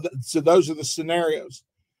those are the scenarios.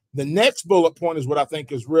 The next bullet point is what I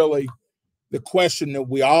think is really the question that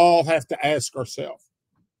we all have to ask ourselves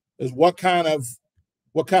is what kind of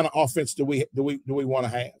offense do we want to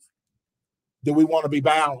have? Do we want to be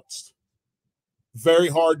balanced? Very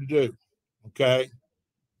hard to do. Okay.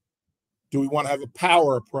 Do we want to have a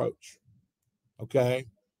power approach? Okay.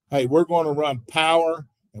 Hey, we're going to run power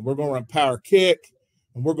and we're going to run power kick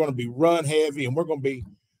and we're going to be run heavy and we're going to be,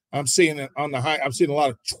 I'm seeing it on the high. I'm seeing a lot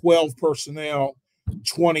of 12 personnel,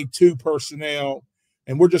 22 personnel,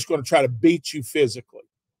 and we're just going to try to beat you physically.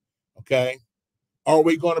 Okay. Are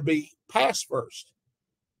we going to be pass first?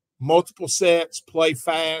 Multiple sets, play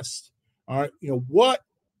fast. All right. What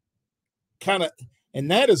kind of, And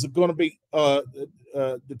that is going to be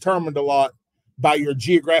determined a lot by your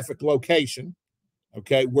geographic location,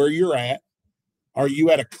 okay, where you're at. Are you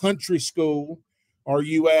at a country school? Are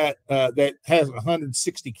you at that has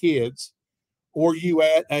 160 kids? Or are you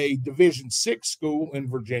at a Division VI school in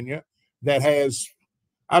Virginia that has,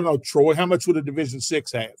 I don't know, Troy, how much would a Division VI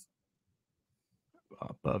have?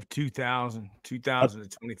 Above 2,000 to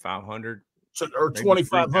 2,500. So, or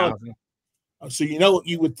 2,500. So, you know what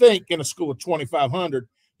you would think in a school of 2,500,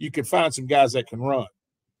 you could find some guys that can run.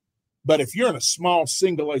 But if you're in a small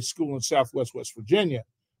single A school in Southwest Virginia,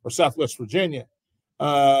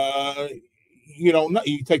 you don't know.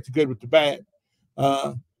 You take the good with the bad.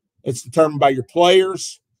 It's determined by your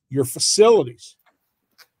players, your facilities,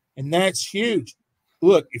 and that's huge.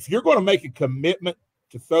 Look, if you're going to make a commitment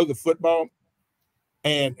to throw the football,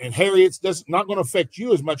 and Harry, it's not going to affect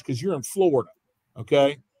you as much because you're in Florida,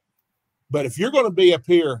 okay? But if you're going to be up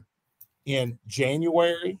here in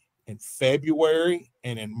January, in February,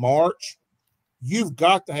 and in March, you've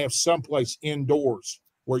got to have someplace indoors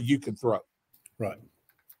where you can throw. Right.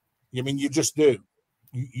 I mean, you just do.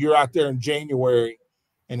 You're out there in January,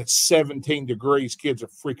 and it's 17 degrees. Kids are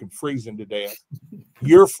freaking freezing to death.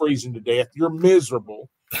 You're freezing to death. You're miserable.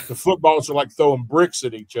 The footballs are like throwing bricks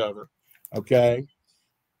at each other, okay?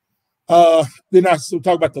 Then I still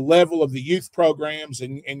talk about the level of the youth programs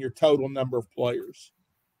and your total number of players,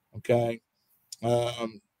 okay?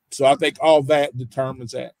 So I think all that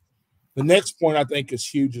determines that. The next point I think is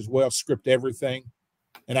huge as well, script everything,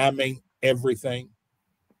 and I mean everything.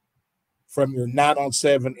 From your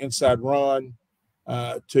 9-on-7 inside run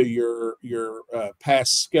to your pass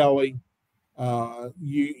skelly,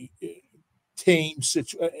 team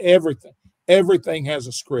everything. Everything has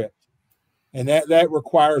a script, and that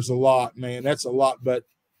requires a lot, man. That's a lot, but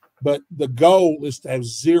the goal is to have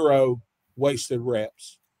 0 wasted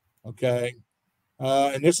reps. Okay,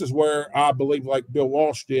 and this is where I believe, like Bill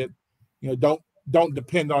Walsh did, don't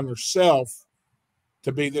depend on yourself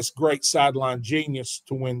to be this great sideline genius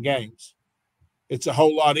to win games. It's a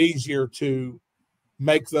whole lot easier to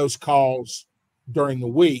make those calls during the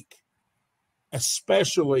week,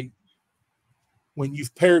 especially when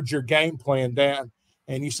you've pared your game plan down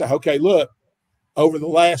and you say, okay, look, over the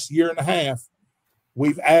last year and a half,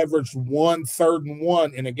 we've averaged 1 3rd and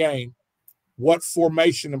 1 in a game. What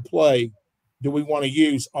formation and play do we want to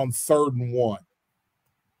use on 3rd and 1?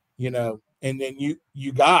 And then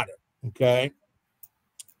you got it, okay?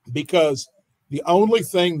 Because the only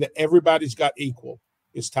thing that everybody's got equal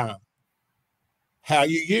is time. How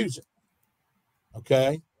you use it,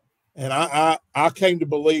 okay? And I came to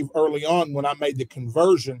believe early on when I made the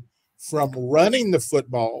conversion from running the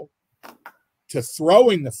football to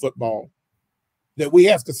throwing the football that we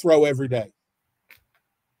have to throw every day.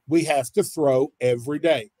 We have to throw every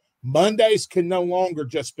day. Mondays can no longer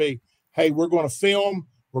just be, hey, we're going to film,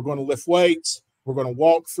 we're going to lift weights, we're going to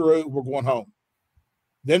walk through, we're going home.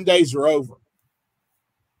 Them days are over.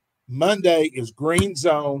 Monday is green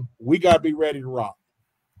zone. We got to be ready to rock.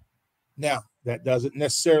 Now, that doesn't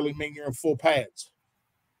necessarily mean you're in full pads.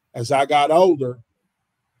 As I got older,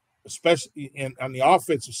 especially on the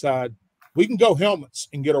offensive side, we can go helmets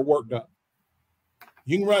and get our work done.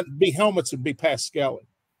 You can be helmets and be pass skelly.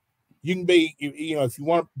 You can be, if you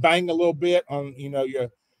want to bang a little bit on, your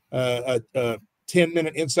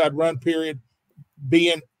 10-minute inside run period,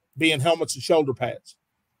 being helmets and shoulder pads.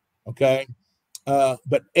 Okay.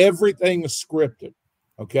 But everything is scripted.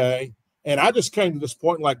 Okay. And I just came to this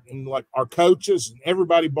point, like our coaches and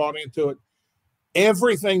everybody bought into it.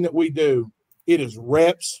 Everything that we do, it is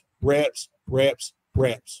reps, reps, reps,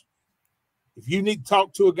 reps. If you need to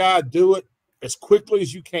talk to a guy, do it as quickly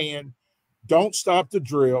as you can. Don't stop the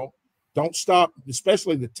drill. Don't stop,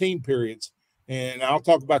 especially the team periods. And I'll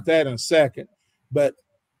talk about that in a second. But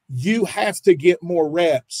you have to get more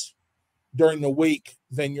reps during the week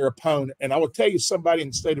than your opponent. And I will tell you somebody in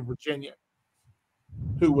the state of Virginia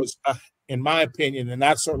who was, in my opinion, and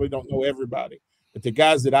I certainly don't know everybody, but the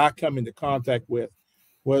guys that I come into contact with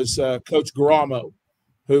was Coach Garamo,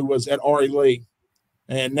 who was at Ari Lee.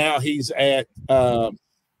 And now he's at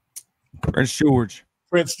Prince George.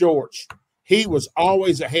 He was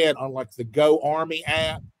always ahead on like the Go Army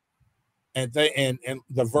app and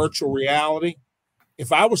the virtual reality.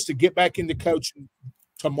 If I was to get back into coaching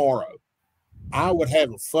tomorrow, I would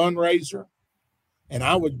have a fundraiser and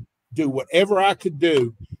I would do whatever I could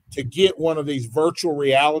do to get one of these virtual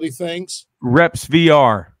reality things. Reps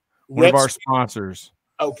VR, one of our sponsors.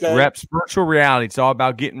 Okay. Reps virtual reality. It's all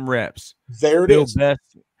about getting reps. There it is.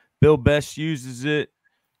 Bill Best uses it.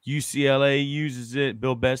 UCLA uses it.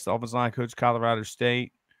 Bill Best, offensive line coach, Colorado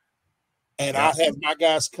State. And I'd have my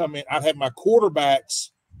guys come in. I'd have my quarterbacks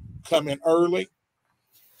come in early,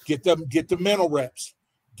 get the mental reps,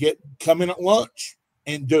 come in at lunch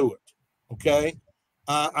and do it. Okay.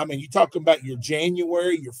 I mean, you're talking about your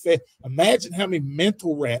January, your fifth. Imagine how many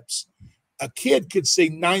mental reps a kid could see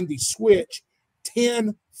 90 switch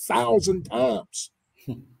 10,000 times.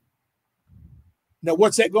 Now,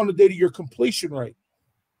 what's that going to do to your completion rate?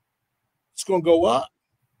 It's going to go up.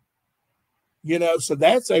 You know, so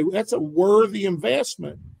that's a worthy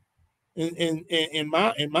investment. In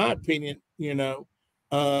my opinion, you know,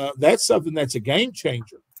 that's something that's a game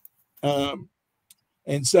changer.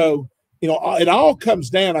 And so, you know, it all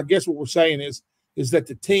comes down. I guess what we're saying is that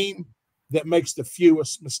the team that makes the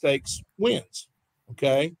fewest mistakes wins.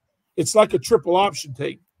 Okay, it's like a triple option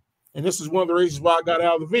team, and this is one of the reasons why I got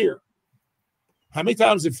out of the veer. How many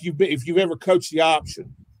times if you've ever coached the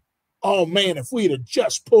option? Oh man, if we'd have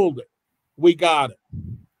just pulled it, we got it.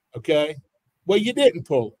 Okay, well you didn't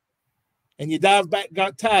pull it, and you dive back,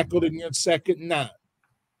 got tackled, and you're in 2nd and 9.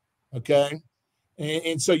 Okay,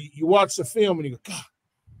 and so you watch the film and you go, God,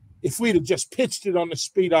 if we'd have just pitched it on the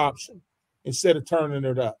speed option instead of turning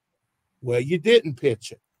it up. Well, you didn't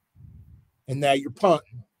pitch it, and now you're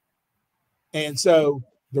punting. And so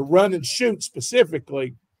the run and shoot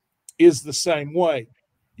specifically is the same way.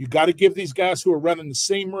 You got to give these guys who are running the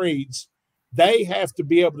seam reads, they have to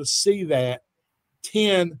be able to see that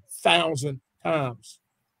 10,000 times.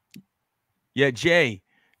 Yeah,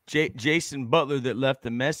 Jason Butler that left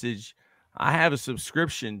the message, I have a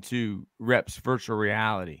subscription to Reps Virtual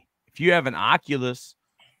Reality. If you have an Oculus,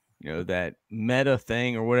 you know, that Meta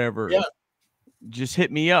thing or whatever, just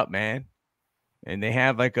hit me up, man. And they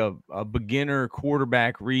have like a beginner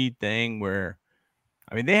quarterback read thing where,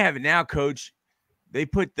 I mean, they have it now, Coach. They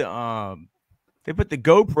put the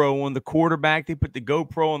GoPro on the quarterback. They put the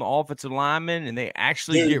GoPro on the offensive lineman, and they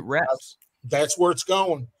actually get reps. That's where it's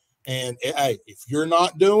going. And hey, if you're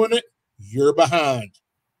not doing it, you're behind.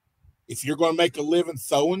 If you're going to make a living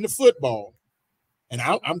throwing the football, and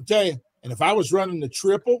I'm telling you, and if I was running the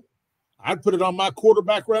triple, I'd put it on my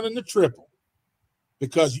quarterback running the triple.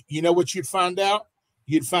 Because you know what you'd find out?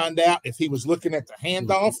 You'd find out if he was looking at the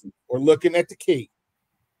handoff or looking at the key.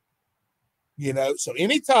 You know, so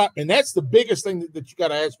anytime, and that's the biggest thing that you got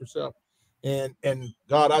to ask yourself. And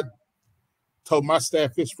God, I told my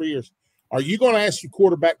staff this for years. Are you going to ask your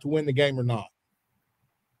quarterback to win the game or not?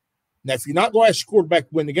 Now, if you're not going to ask your quarterback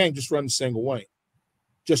to win the game, just run the single way.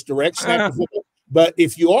 Just direct snap. But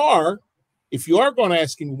if you are going to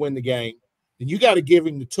ask him to win the game, then you got to give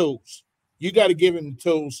him the tools. You got to give him the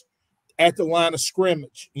tools at the line of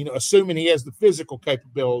scrimmage, you know, assuming he has the physical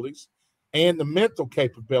capabilities and the mental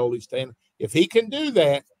capabilities. And if he can do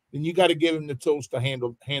that, then you got to give him the tools to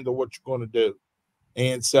handle what you're going to do.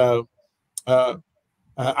 And so I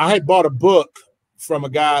had bought a book from a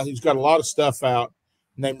guy who's got a lot of stuff out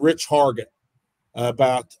named Rich Hargett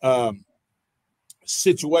about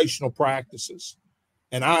situational practices.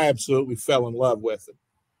 And I absolutely fell in love with it.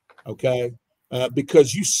 Okay.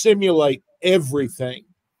 Because you simulate everything.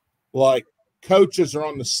 Like coaches are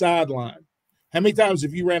on the sideline. How many times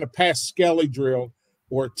have you ran a pass skelly drill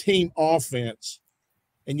or a team offense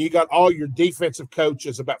and you got all your defensive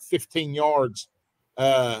coaches about 15 yards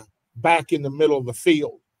back in the middle of the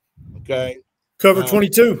field? Okay. Cover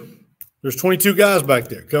 22. There's 22 guys back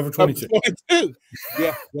there. Cover 22. 22.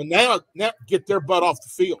 Yeah. Well, now get their butt off the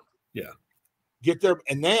field. Yeah. Get there.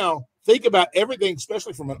 And now think about everything,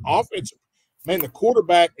 especially from an offensive. Man, the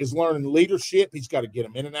quarterback is learning leadership. He's got to get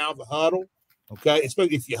them in and out of the huddle. Okay.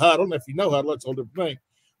 Especially if you huddle. And if you know huddle, that's a whole different thing.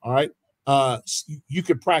 All right. You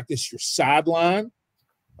could practice your sideline.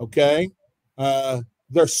 Okay.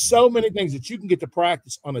 There's so many things that you can get to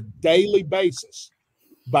practice on a daily basis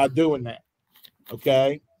by doing that.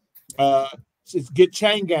 Okay. So get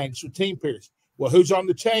chain gangs for team periods. Well, who's on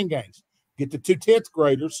the chain gangs? Get the 2 10th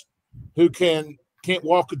graders who can't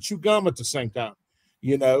walk and chew gum at the same time.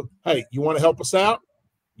 You know, hey, you want to help us out?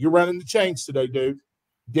 You're running the chains today, dude.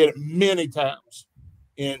 Did it many times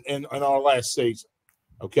in our last season.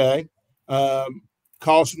 Okay.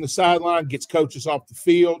 Calls from the sideline, gets coaches off the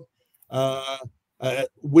field.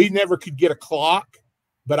 We never could get a clock,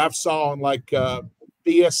 but I've saw on like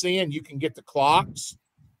BSN, you can get the clocks,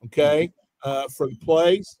 okay, for the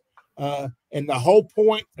plays. And the whole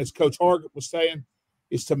point, as Coach Hargett was saying,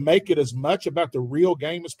 is to make it as much about the real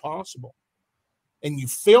game as possible. And you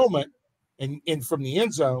film it and from the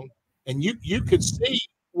end zone, and you can see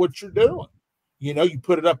what you're doing. You know, you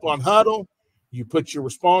put it up on huddle, you put your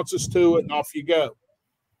responses to it, and off you go.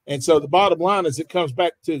 And so the bottom line is it comes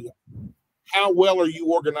back to how well are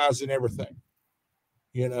you organizing everything?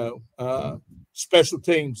 You know, special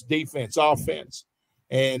teams, defense, offense,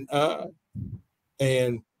 and like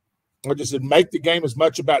I said, make the game as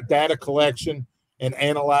much about data collection and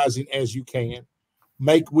analyzing as you can.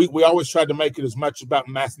 We always try to make it as much about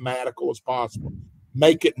mathematical as possible.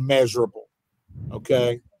 Make it measurable,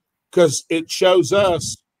 okay? Because it shows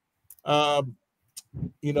us,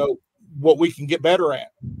 what we can get better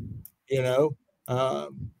at. It's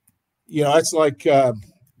like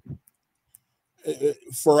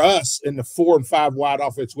for us in the 4 and 5 wide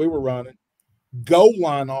offense we were running, goal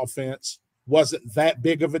line offense wasn't that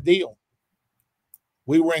big of a deal.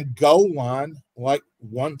 We were in goal line like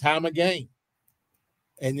one time a game.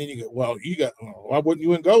 And then you go, why wouldn't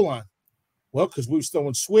you in goal line? Well, because we were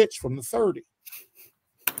throwing switch from the 30.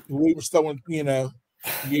 We were throwing,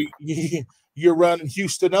 you're running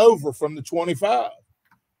Houston over from the 25,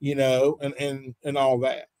 and all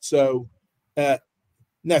that. So now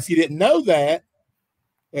if you didn't know that,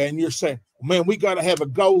 and you're saying, man, we got to have a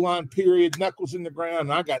goal line period, knuckles in the ground,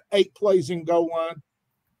 and I got 8 plays in goal line,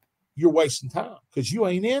 you're wasting time because you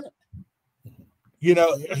ain't in it.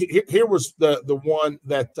 Here was the one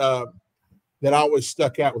that always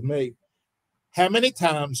stuck out with me. How many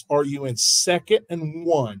times are you in 2nd and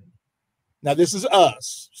 1? Now, this is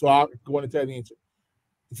us, so I'm going to tell you the answer.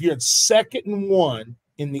 If you're in 2nd and 1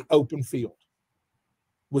 in the open field,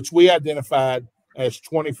 which we identified as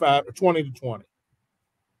 25 or 20 to 20,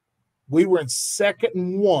 we were in 2nd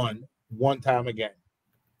and 1 time a game.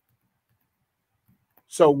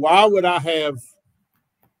 So why would I have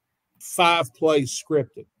 5 plays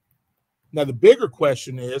scripted? Now, the bigger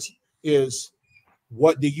question is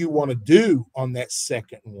what do you want to do on that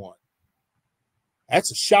 2nd and 1?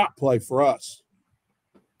 That's a shot play for us.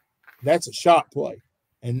 That's a shot play.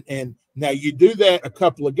 And now you do that a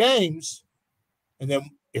couple of games, and then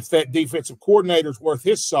if that defensive coordinator is worth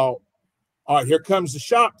his salt, all right, here comes the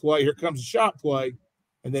shot play,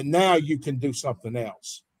 and then now you can do something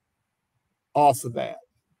else off of that.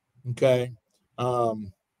 Okay.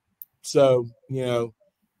 So, you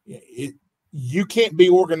can't be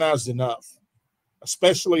organized enough,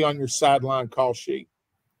 especially on your sideline call sheet.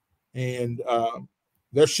 And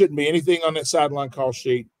there shouldn't be anything on that sideline call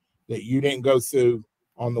sheet that you didn't go through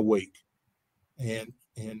on the week. And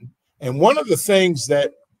one of the things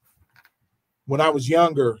that when I was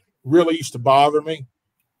younger really used to bother me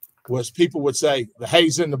was people would say, the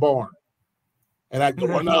hay's in the barn. And I'd go,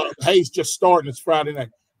 well, no, the hay's just starting. It's Friday night.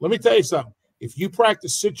 Let me tell you something. If you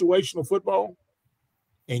practice situational football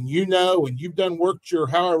and and you've done worked your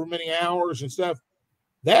however many hours and stuff,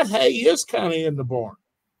 that hay is kind of in the barn.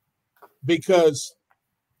 Because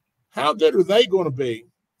how good are they going to be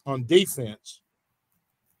on defense?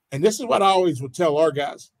 And this is what I always would tell our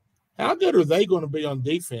guys. How good are they going to be on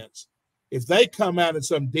defense if they come out in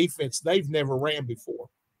some defense they've never ran before?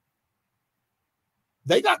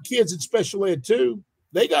 They got kids in special ed too.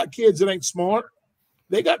 They got kids that ain't smart.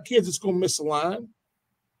 They got kids that's going to miss a line.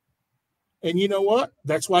 And you know what?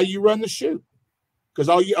 That's why you run the shoot. Because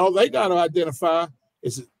all they got to identify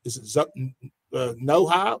is no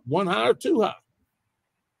high, 1 high, or 2 high.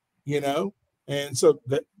 And so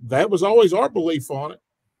that was always our belief on it,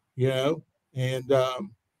 And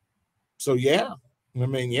so, yeah.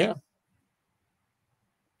 Yeah.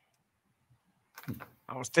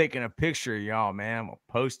 I was taking a picture of y'all, man. I'm gonna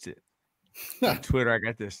post it on Twitter. I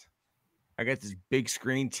got this big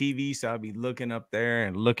screen TV, so I'll be looking up there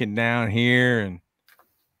and looking down here and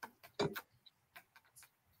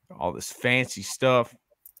all this fancy stuff.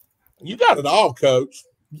 You got it all, Coach.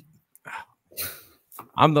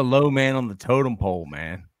 I'm the low man on the totem pole,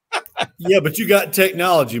 man. Yeah, but you got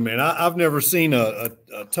technology, man. I've never seen a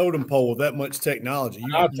totem pole with that much technology.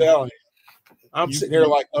 I'm telling you. I'm sitting here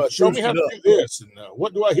like, show me how to do this, and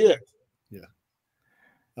what do I hit? Yeah,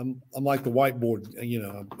 I'm like the whiteboard.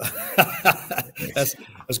 That's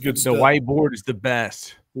good stuff. The whiteboard is the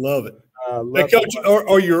best. Love it. Hey, Coach,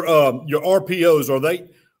 are your RPOs?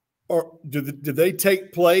 Did they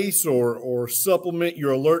take place or supplement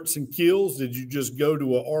your alerts and kills? Did you just go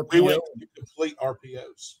to a RPO? We went to complete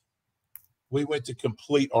RPOs. We went to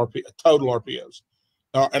complete total RPOs.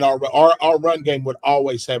 And our run game would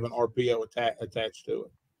always have an RPO attached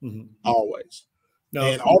to it, always. No.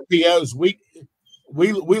 And RPOs, we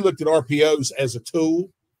looked at RPOs as a tool.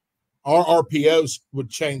 Our RPOs would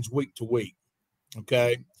change week to week,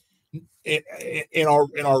 okay, in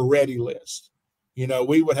our ready list.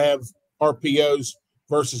 We would have RPOs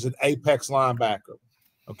versus an apex linebacker,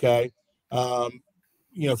 okay. If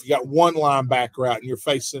you got one linebacker out and you're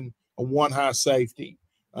facing a 1 high safety,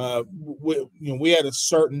 we had a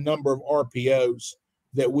certain number of RPOs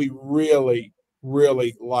that we really,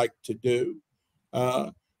 really like to do.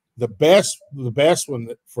 The best one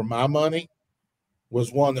for my money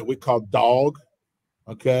was one that we called Dog.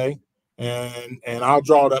 Okay. And I'll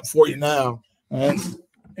draw it up for you now. And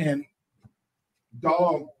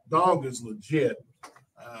Dog is legit.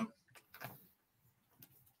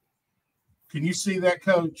 Can you see that,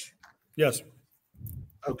 Coach? Yes.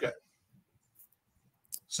 Okay.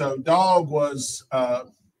 So Dog was a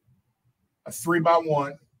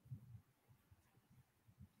 3x1.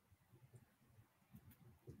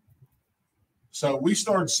 So we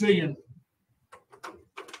started seeing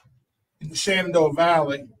in the Shenandoah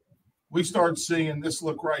Valley, we started seeing this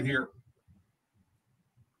look right here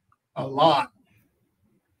a lot.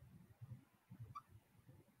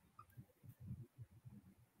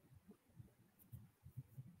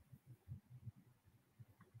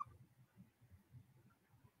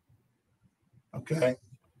 Okay.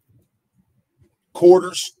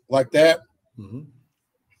 Quarters like that. Mm-hmm.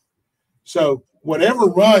 So whatever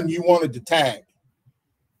run you wanted to tag,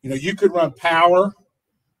 you could run power,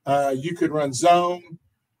 you could run zone,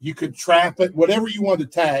 you could trap it, whatever you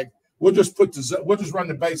wanted to tag. We'll just run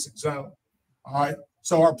the basic zone. All right.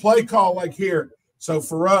 So our play call like here. So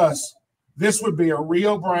for us, this would be a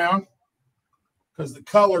Rio Brown because the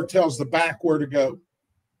color tells the back where to go.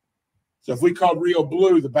 So if we called Rio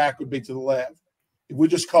blue, the back would be to the left. If we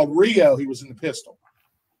just called Rio, he was in the pistol.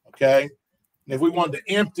 Okay. And if we wanted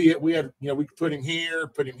to empty it, we had, we could put him here,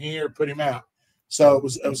 put him out. So it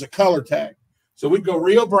was a color tag. So we'd go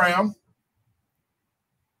Rio Brown,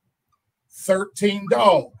 13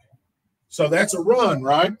 Dog. So that's a run,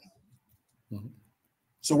 right? Mm-hmm.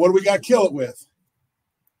 So what do we got to kill it with?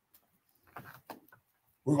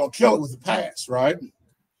 We're going to kill it with a pass, right?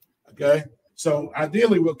 Okay. So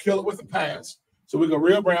ideally, we'll kill it with a pass. So we go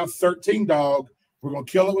Rio Brown, 13 Dog. We're going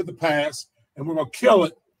to kill it with the pass, and we're going to kill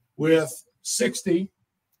it with 60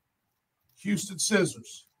 Houston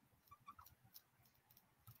Scissors.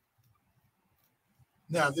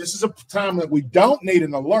 Now, this is a time that we don't need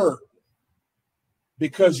an alert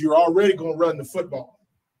because you're already going to run the football.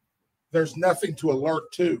 There's nothing to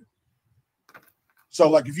alert to. So,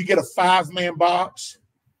 like if you get a 5-man box,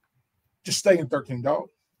 just stay in 13 Dog.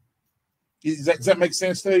 Does that make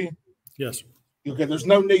sense to you? Yes. Okay, there's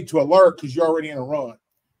no need to alert because you're already in a run.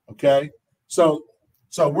 Okay, so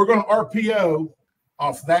we're going to RPO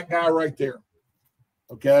off that guy right there.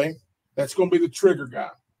 Okay, that's going to be the trigger guy.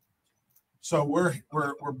 So we're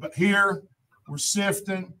here, we're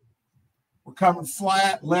sifting, we're coming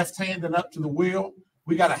flat, left-handed up to the wheel.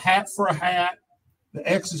 We got a hat for a hat.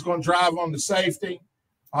 The X is going to drive on the safety.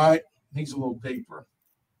 All right, he's a little deeper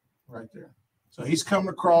right there. So he's coming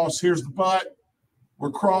across. Here's the butt. We're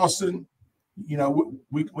crossing.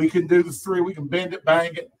 We can do the 3. We can bend it,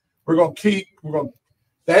 bang it.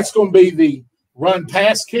 That's going to be the run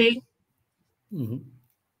pass key. Mm-hmm.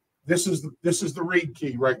 This is the read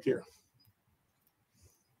key right there.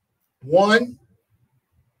 1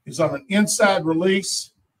 is on an inside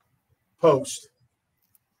release post.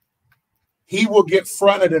 He will get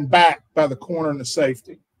fronted and back by the corner and the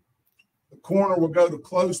safety. The corner will go to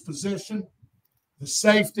closed position. The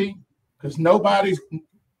safety, because nobody's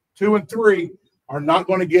 2 and 3 are not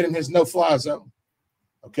going to get in his no-fly zone.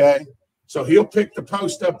 Okay? So he'll pick the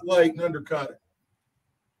post up late and undercut it.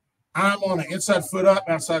 I'm on an inside foot up,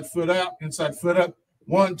 outside foot out, inside foot up.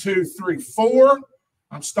 1, 2, 3, 4.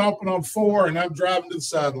 I'm stomping on 4, and I'm driving to the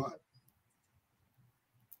sideline.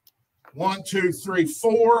 1, 2, 3,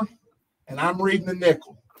 4, and I'm reading the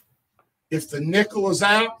nickel. If the nickel is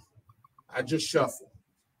out, I just shuffle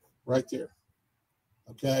right there.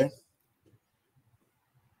 Okay?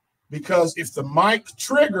 Because if the mic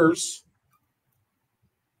triggers,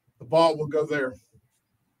 the ball will go there.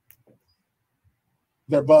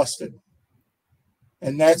 They're busted.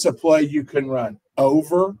 And that's a play you can run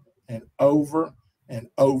over and over and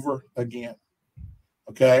over again.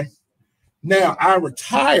 Okay? Now, I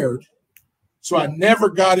retired, so I never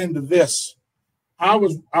got into this. I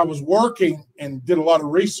was working and did a lot of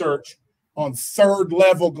research on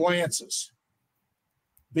third-level glances.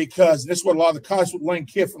 Because this is what a lot of the college, with Lane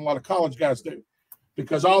Kiffin, a lot of college guys do.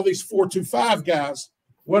 Because all these 4-2-5 guys,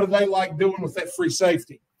 what do they like doing with that free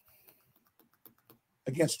safety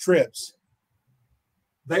against trips?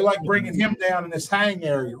 They like bringing him down in this hang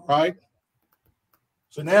area, right?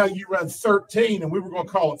 So now you run 13, and we were going to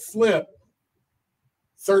call it flip.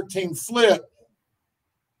 13 flip.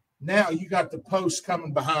 Now you got the post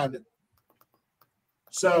coming behind it.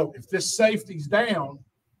 So if this safety's down,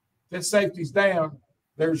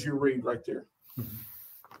 there's your read right there.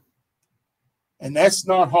 And that's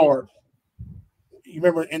not hard. You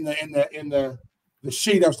remember in the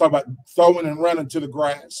sheet I was talking about throwing and running to the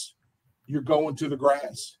grass. You're going to the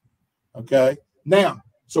grass. Okay. Now,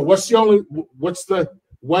 so what's the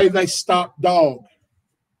way they stop dog?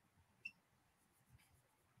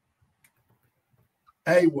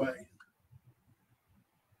 A way.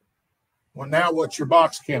 Well, now what's your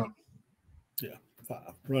box count? Yeah, 5.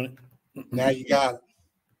 Run it. Now you got it.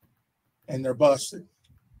 And they're busted.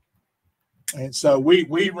 And so we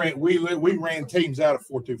ran teams out of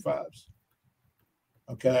 4.25s.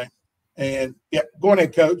 Okay. And yeah, go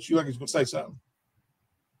ahead, Coach. You like he's gonna say something?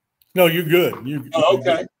 No, you're good.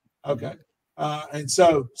 Okay. Okay. And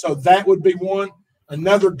so that would be one.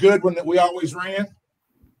 Another good one that we always ran,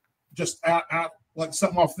 just out like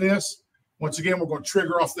something off this. Once again, we're going to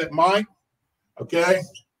trigger off that mic. Okay.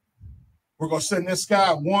 We're going to send this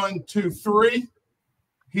guy 1, 2, 3.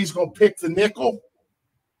 He's going to pick the nickel.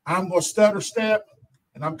 I'm going to stutter step,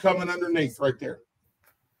 and I'm coming underneath right there.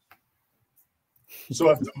 So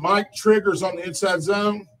if the mic triggers on the inside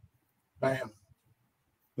zone, bam,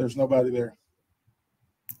 there's nobody there.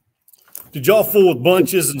 Did y'all fool with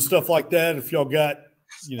bunches and stuff like that? If y'all got,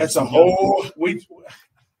 that's a whole.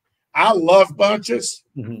 I love bunches,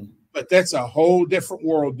 but that's a whole different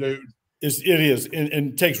world, dude. It is, and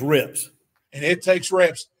it takes reps. And it takes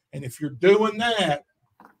reps. And if you're doing that,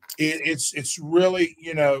 it's really,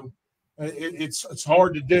 it's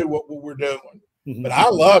hard to do what we're doing. But I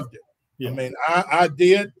loved it. Yeah. I mean, I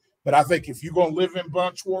did. But I think if you're going to live in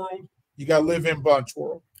bunch world, you got to live in bunch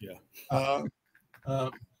world. Yeah.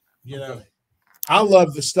 I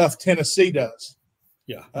love the stuff Tennessee does.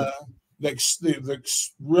 Yeah.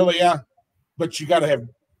 Really out, but you got to have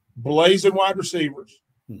blazing wide receivers,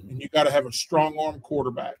 and you got to have a strong arm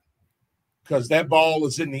quarterback, because that ball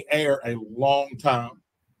is in the air a long time,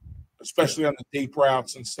 especially on the deep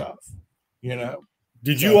routes and stuff.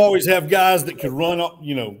 Did you always have guys that could run up,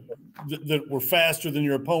 that were faster than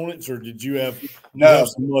your opponents, or did you have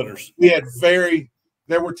some mutters? We had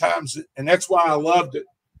there were times, and that's why I loved it,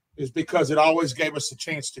 is because it always gave us a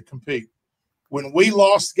chance to compete. When we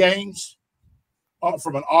lost games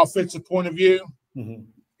from an offensive point of view,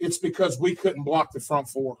 it's because we couldn't block the front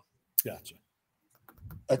four. Gotcha.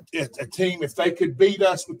 A team, if they could beat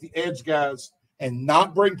us with the edge guys and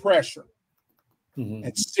not bring pressure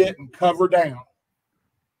and sit and cover down,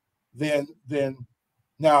 then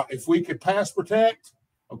now if we could pass protect,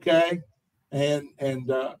 okay, and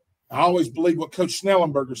I always believe what Coach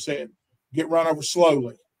Snellenberger said: get run over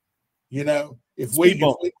slowly. If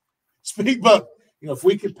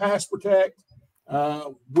we could pass protect,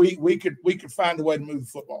 we could find a way to move the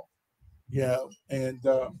football.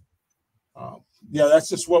 That's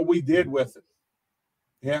just what we did with it.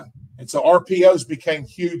 Yeah. And so RPOs became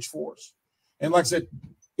huge for us. And like I said,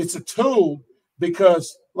 it's a tool,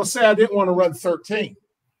 because let's say I didn't want to run 13.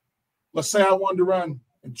 Let's say I wanted to run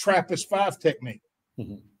and Trappist 5 technique.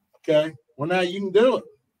 Okay. Well, now you can do it.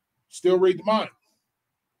 Still read the mic.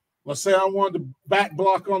 Let's say I wanted to back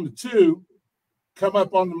block on the 2, come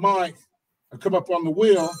up on the mic, or come up on the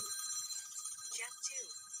wheel.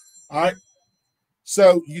 All right.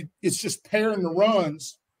 So it's just pairing the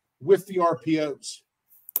runs with the RPOs.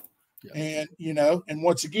 Yeah. And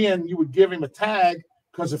once again, you would give him a tag,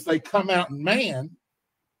 because if they come out in man,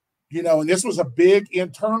 and this was a big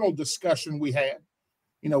internal discussion we had.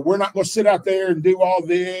 We're not going to sit out there and do all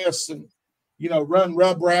this and, run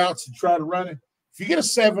rub routes and try to run it. If you get a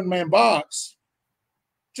 7-man box,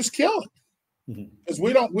 just kill it. Because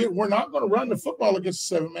we're not going to run the football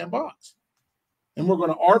against a 7-man box. And we're going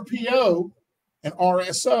to RPO and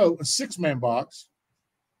RSO a 6-man box.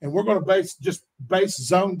 And we're going to base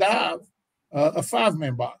zone dive a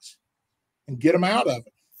 5-man box and get them out of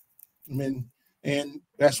it. And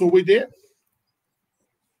that's what we did.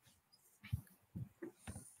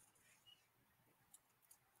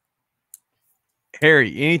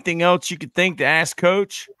 Harry, anything else you could think to ask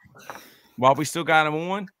Coach while we still got him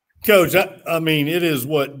on? Coach, I mean, it is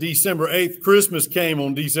what, December 8th? Christmas came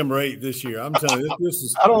on December 8th this year. I'm telling you, this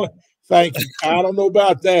is. Thank you. I don't know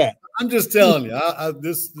about that. I'm just telling you,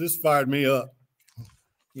 this fired me up.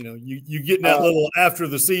 You getting that little after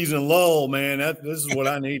the season lull, man. This is what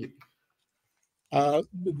I needed.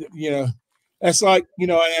 That's like,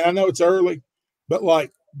 and I know it's early, but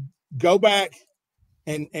like, go back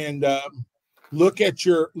and look at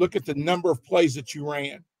the number of plays that you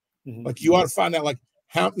ran. Like, you ought to find out, like,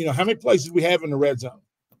 how many plays we have in the red zone,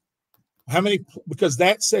 because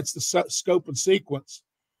that sets the scope and sequence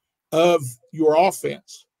of your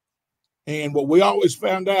offense. And what we always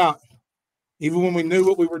found out, even when we knew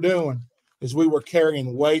what we were doing, is we were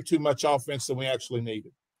carrying way too much offense than we actually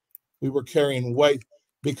needed. We were carrying weight,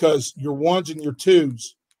 because your 1s and your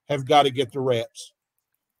 2s have got to get the reps.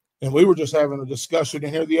 And we were just having a discussion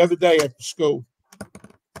in here the other day after school.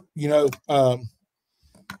 like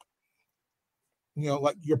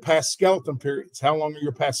your past skeleton periods. How long are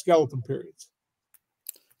your past skeleton periods?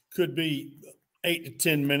 Could be 8 to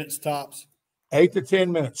 10 minutes tops. 8 to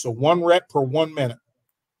 10 minutes. So 1 rep per 1 minute.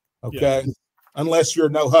 Okay. Yeah. Unless you're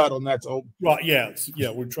no huddle, and that's old. Right. Yeah.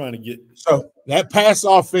 We're trying to get. So that pass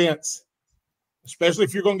offense, especially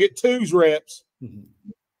if you're going to get 2s reps,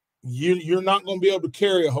 you're not going to be able to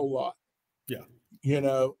carry a whole lot. Yeah.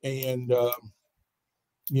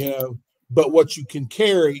 But what you can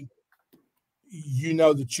carry,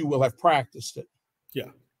 that you will have practiced it.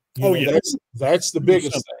 Yeah. Yeah. That's the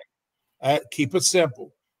biggest thing. Keep it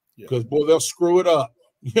simple, because boy, they'll screw it up.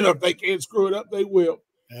 If they can't screw it up, they will.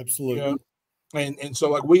 Absolutely. And so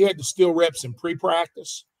like we had to steal reps in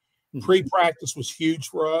pre-practice. Pre-practice was huge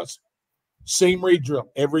for us. Seam read drill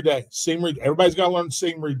every day. Seam read. Everybody's got to learn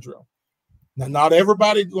seam read drill. Now, not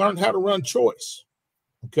everybody learned how to run choice.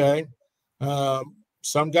 Okay.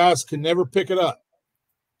 Some guys can never pick it up.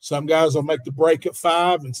 Some guys will make the break at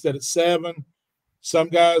 5 instead of 7. Some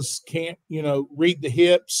guys can't, read the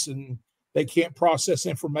hips, and they can't process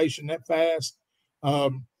information that fast.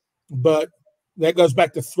 But that goes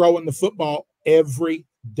back to throwing the football every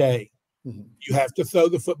day. You have to throw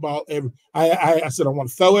the football I said, I want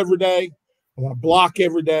to throw every day. I want to block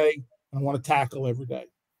every day. I want to tackle every day.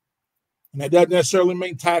 And that doesn't necessarily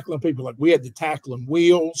mean tackling people. Like we had to tackle in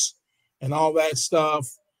wheels and all that stuff.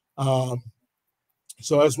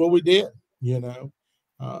 So that's what we did, and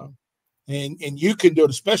you can do it,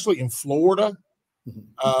 especially in Florida.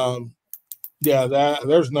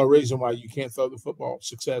 There's no reason why you can't throw the football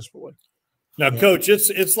successfully. Now, Coach,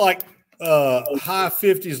 it's like high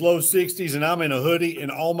 50s, low 60s, and I'm in a hoodie,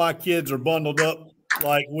 and all my kids are bundled up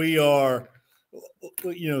like we are,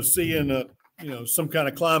 seeing some kind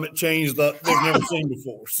of climate change that they've never seen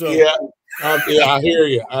before. So I hear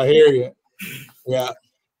you. Yeah.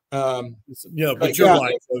 But you're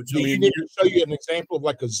right, Coach. You need to show you an example of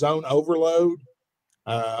like a zone overload.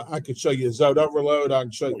 I could show you a zone overload. I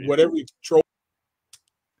can show you whatever you control.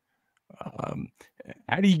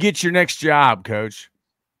 How do you get your next job, Coach?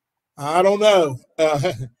 I don't know.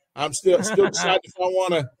 I'm still deciding if I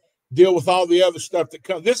want to deal with all the other stuff that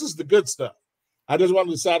comes. This is the good stuff. I just want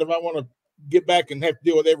to decide if I want to get back and have to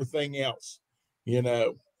deal with everything else.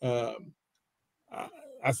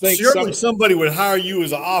 I think certainly somebody would hire you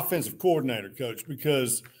as an offensive coordinator, Coach,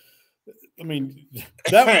 because to me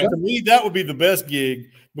that would be the best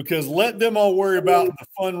gig, because let them all worry about the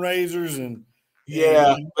fundraisers and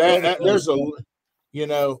there's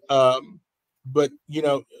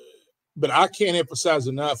but I can't emphasize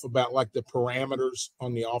enough about like the parameters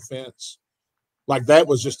on the offense. Like that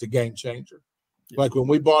was just a game changer. Like when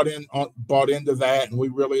we bought into that, and we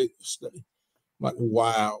really like,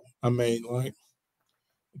 wow. I mean, like,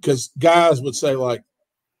 because guys would say like,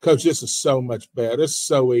 Coach, this is so much better. This is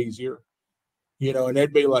so easier, and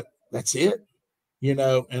they'd be like, that's it,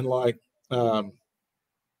 and like,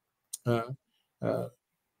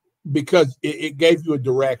 because it gave you a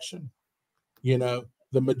direction.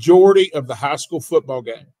 The majority of the high school football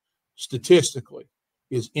game statistically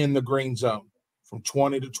is in the green zone from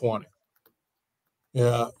 20 to 20.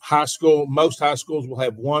 Most high schools will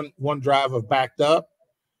have one drive of backed up.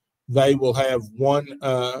 They will have one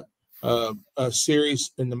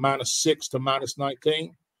series in the -6 to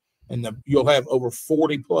 -19, and you'll have over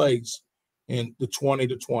 40 plays in the 20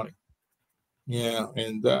 to 20. Yeah,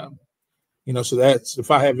 and so that's,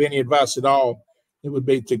 if I have any advice at all, it would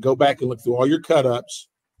be to go back and look through all your cut-ups,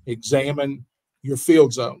 examine your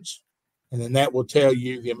field zones, and then that will tell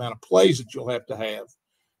you the amount of plays that you'll have to have,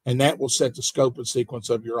 and that will set the scope and sequence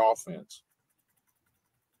of your offense.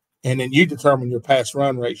 And then you determine your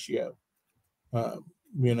pass-run ratio, and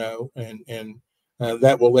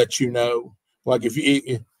that will let you know. Like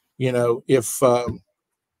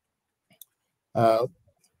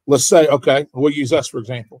let's say, okay, we'll use us for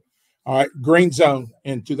example. All right, green zone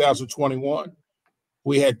in 2021,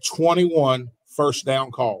 we had 21 first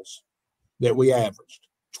down calls that we averaged.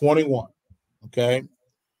 21. Okay.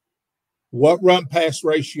 What run pass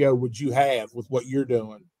ratio would you have with what you're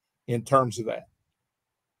doing in terms of that?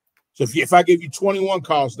 So if I give you 21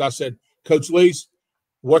 calls and I said, Coach Lees,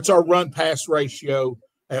 what's our run pass ratio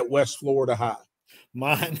at West Florida High?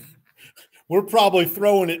 Mine, we're probably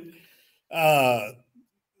throwing it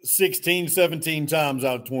 16, 17 times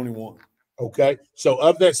out of 21. Okay. So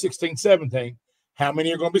of that 16, 17, how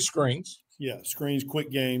many are going to be screens? Yeah, screens, quick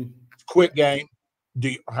game. Quick game.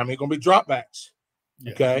 How many are going to be dropbacks?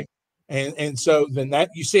 Yeah. Okay. And so then that,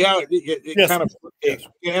 you see how it yes, kind of, yes.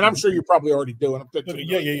 And I'm sure you're probably already doing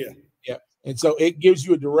it. Yeah. And so it gives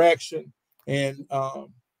you a direction. And so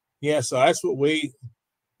that's what we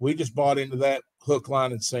We just bought into that hook,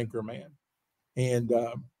 line, and sinker, man. And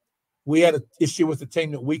we had an issue with the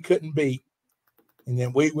team that we couldn't beat. And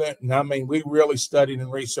then we went, and I mean, we really studied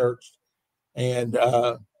and researched and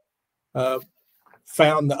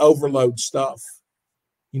found the overload stuff,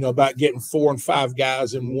 you know, about getting 4 and 5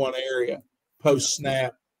 guys in one area post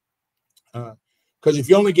snap. Because if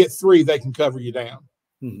you only get 3, they can cover you down.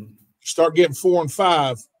 You start getting 4 and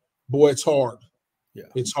 5, boy, it's hard. Yeah,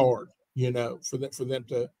 it's hard, you know, for them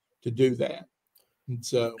to do that. And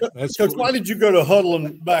so, that's Coach, why did you go to huddle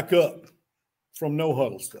and back up from no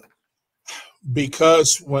huddle stuff?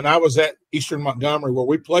 Because when I was at Eastern Montgomery, where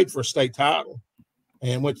we played for a state title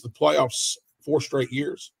and went to the playoffs 4 straight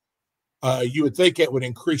years, you would think it would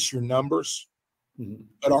increase your numbers,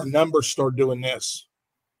 but our numbers started doing this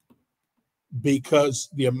because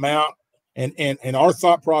the amount and our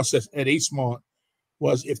thought process at Eastmont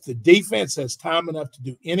was if the defense has time enough to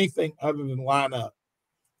do anything other than line up,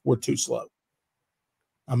 we're too slow.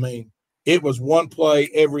 I mean, it was one play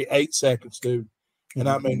every 8 seconds, dude. And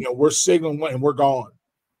I mean, you know, we're signaling and we're gone.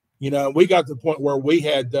 You know, we got to the point where we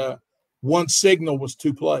had one signal was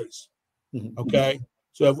 2 plays. Okay.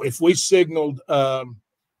 So if we signaled,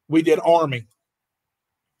 we did Army.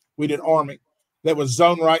 That was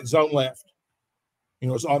zone right, zone left. You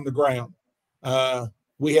know, it was on the ground.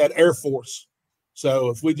 We had Air Force. So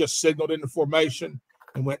if we just signaled into formation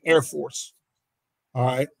and went Air Force, all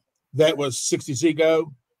right, that was 60Z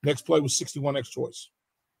go. Next play was 61X choice.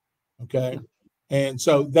 Okay. And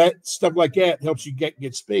so that stuff like that helps you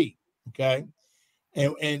get speed. Okay.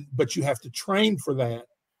 But you have to train for that,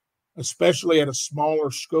 especially at a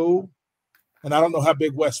smaller school. And I don't know how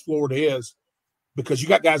big West Florida is because you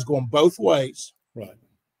got guys going both ways, right?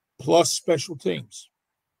 Plus special teams.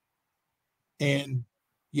 And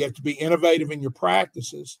you have to be innovative in your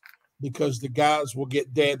practices because the guys will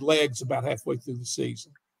get dead legs about halfway through the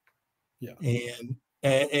season. Yeah.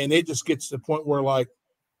 And it just gets to the point where, like,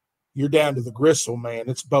 you're down to the gristle, man.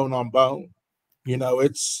 It's bone on bone. You know,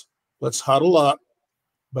 it's let's huddle up,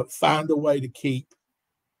 but find a way to keep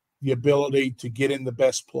the ability to get in the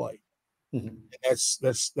best play. And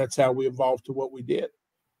that's how we evolved to what we did.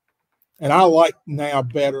 And I like now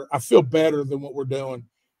better. I feel better than what we're doing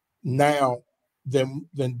now than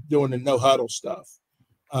doing the no huddle stuff.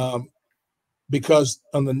 Because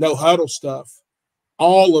on the no huddle stuff,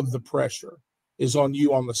 all of the pressure is on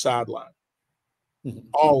you on the sideline.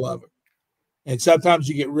 All of it. And sometimes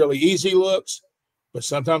you get really easy looks, but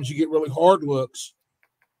sometimes you get really hard looks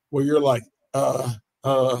where you're like,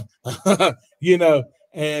 you know,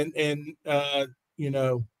 and you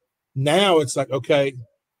know, now it's like, okay,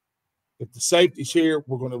 if the safety's here,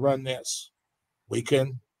 we're going to run this. We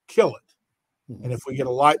can kill it. And if we get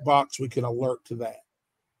a light box, we can alert to that.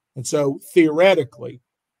 And so theoretically,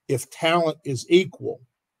 if talent is equal,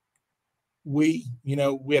 we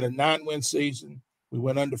had a 9-win season. We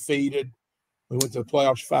went undefeated. We went to the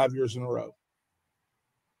playoffs 5 years in a row.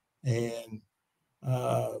 And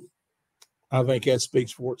I think that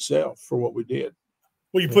speaks for itself for what we did.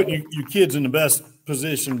 Well, you're putting your kids in the best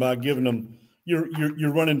position by giving them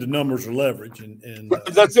you're running the numbers or leverage, and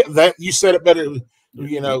that's it. That you said it better.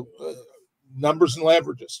 You know, numbers and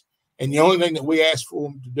leverages. And the only thing that we ask for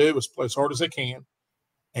them to do is play as hard as they can,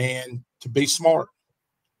 and to be smart,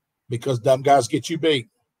 because dumb guys get you beat.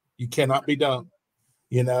 You cannot be dumb.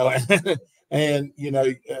 You know, and you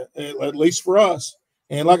know, at least for us.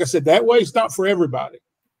 And like I said, that way it's not for everybody.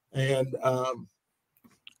 And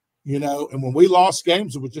you know, and when we lost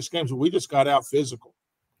games, it was just games where we just got out physical.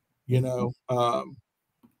 You know,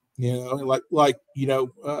 like you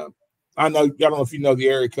know, I don't know if you know the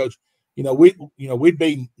area, Coach. You know, we'd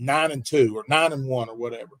be 9-2 or 9-1 or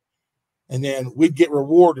whatever, and then we'd get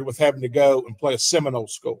rewarded with having to go and play a Seminole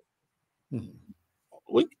school.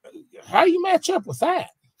 How do you match up with that?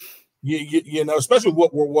 You know, especially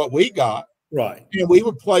what we got. Right. And we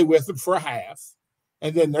would play with them for a half,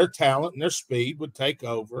 and then their talent and their speed would take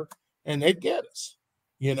over, and they'd get us.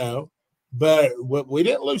 You know, but we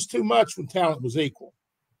didn't lose too much when talent was equal.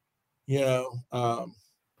 You know,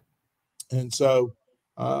 and so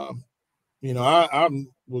you know, I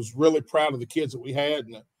was really proud of the kids that we had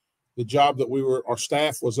and the job that our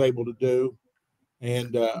staff was able to do,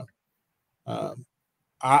 and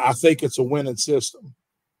I think it's a winning system.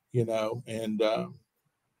 You know, and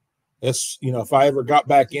that's, you know, if I ever got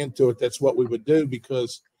back into it, that's what we would do,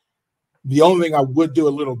 because the only thing I would do a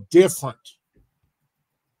little different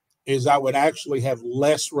is I would actually have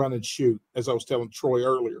less run and shoot, as I was telling Troy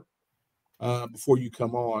earlier, before you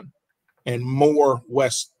come on, and more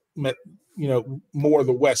more of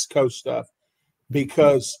the West Coast stuff,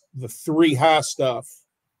 because the 3 high stuff,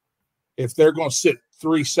 if they're going to sit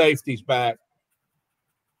 3 safeties back,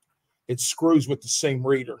 it screws with the seam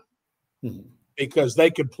reader because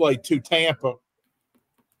they could play 2 Tampa,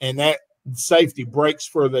 and that safety breaks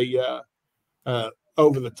for the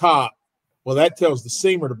over the top. Well, that tells the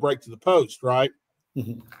seamer to break to the post, right?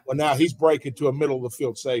 Well, now he's breaking to a middle of the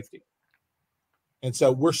field safety. And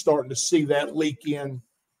so we're starting to see that leak in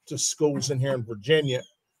to schools in here in Virginia.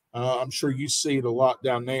 I'm sure you see it a lot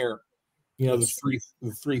down there. You know, the three,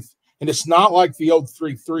 and it's not like the old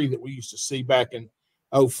 3-3 that we used to see back in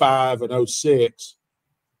 05 and 06,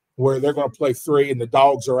 where they're going to play 3 and the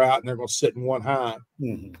dogs are out and they're going to sit in one high.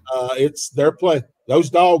 It's their play. Those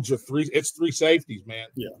dogs are 3. It's 3 safeties, man.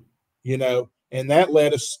 Yeah. You know, and that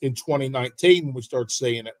led us in 2019 when we started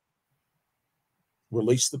seeing it.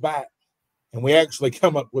 Release the back. And we actually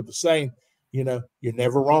come up with the saying, you know, you're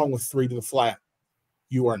never wrong with 3 to the flat.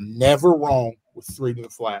 You are never wrong with 3 to the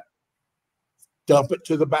flat. Dump it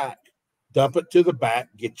to the back. Dump it to the back.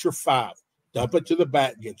 Get your 5. Dump it to the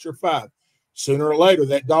back. Get your 5. Sooner or later,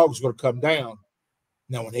 that dog's going to come down.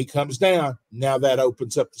 Now, when he comes down, now that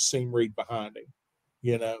opens up the seam read behind him.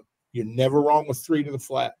 You know, you're never wrong with 3 to the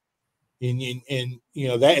flat. And you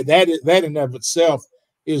know, that in and of itself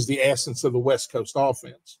is the essence of the West Coast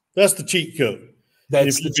offense. That's the cheat code.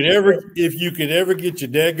 If you could ever get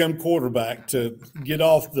your daggum quarterback to get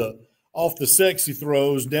off the sexy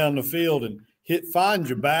throws down the field and find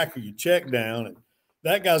your back or your check down, and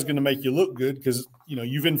that guy's going to make you look good because you know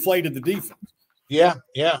you've inflated the defense. Yeah.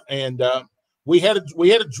 And we had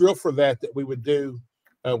a drill for that we would do.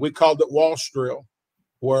 We called it Walsh drill,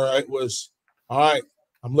 where it was, all right,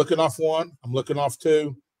 I'm looking off 1, I'm looking off 2,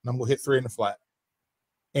 and I'm going to hit 3 in the flat.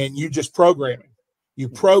 And you just programming. You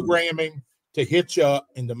programming to hit you up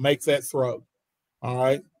and to make that throw. All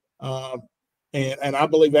right. And I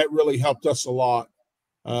believe that really helped us a lot.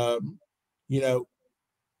 You know,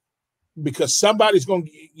 because somebody's going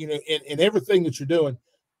to, you know, in everything that you're doing,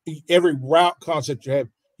 every route concept you have,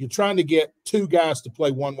 you're trying to get 2 guys to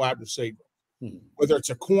play 1 wide receiver, whether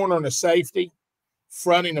it's a corner and a safety,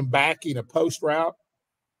 fronting and backing a post route.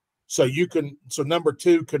 So number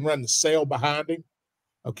 2 can run the sail behind him.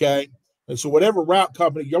 Okay. And so whatever route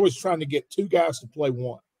company, you're always trying to get 2 guys to play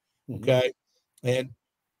 1. Okay. And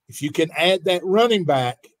if you can add that running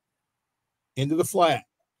back into the flat,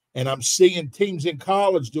 and I'm seeing teams in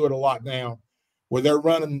college do it a lot now, where they're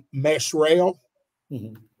running mesh rail,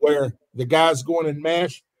 where the guy's going in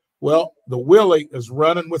mesh. Well, the Willie is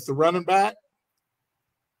running with the running back.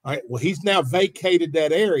 All right. Well, he's now vacated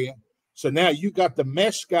that area. So now you got the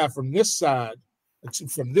mesh guy from this side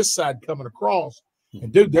coming across.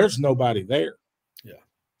 And, dude, there's nobody there. Yeah.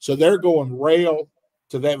 So they're going rail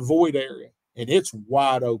to that void area, and it's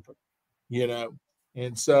wide open, you know.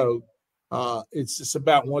 And so it's just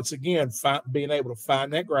about, once again, being able to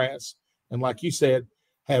find that grass. And like you said,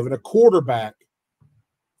 having a quarterback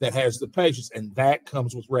that has the patience, and that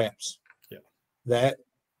comes with reps. Yeah. That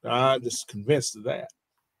I'm just convinced of that.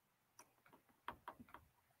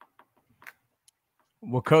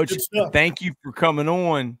 Well, Coach, thank you for coming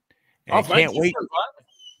on. I can't wait.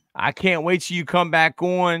 I can't wait till you come back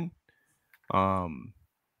on.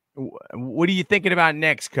 What are you thinking about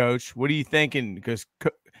next, Coach? What are you thinking? Because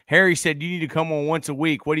Harry said you need to come on once a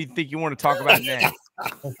week. What do you think you want to talk about next?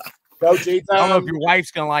 Coach, I don't know if your wife's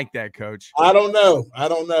gonna like that, Coach. I don't know.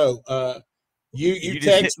 You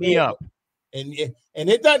text me up, and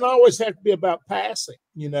it doesn't always have to be about passing.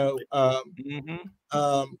 You know.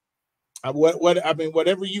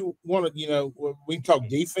 Whatever you want to, you know, we can talk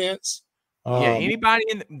defense. Anybody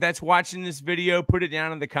that's watching this video, put it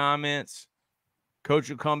down in the comments.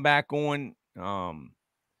 Coach will come back on.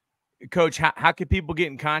 Coach, how can people get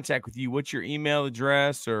in contact with you? What's your email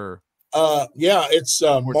address or? It's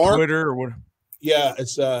or Mark, Twitter or what? Yeah,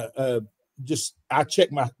 it's just I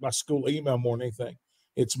check my school email more than anything.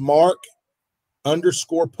 It's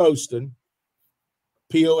Mark_Poston,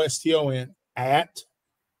 Poston at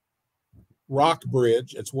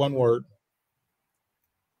Rockbridge, it's one word,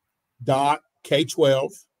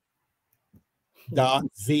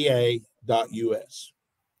 .k12.va.us.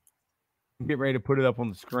 Get ready to put it up on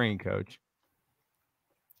the screen, Coach.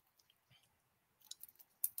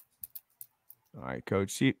 All right,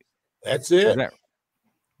 Coach. See, that's it. That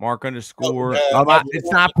Mark_. It's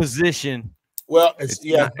not position. Well, it's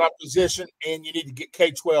not position, and you need to get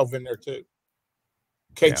K12 in there too.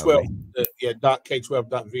 K12,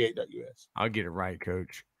 .k12.va.us. I'll get it right,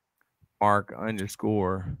 Coach.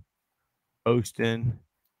 Mark_Poston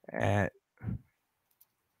at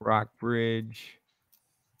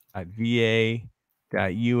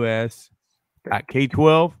Rockbridge.va.us.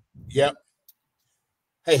 K12. Yep.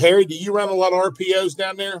 Hey, Harry, do you run a lot of RPOs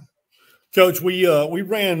down there? Coach, we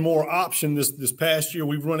ran more option this past year.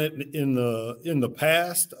 We've run it in the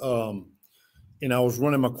past, and I was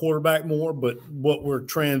running my quarterback more. But what we're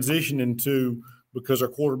transitioning to, because our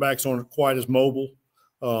quarterbacks aren't quite as mobile,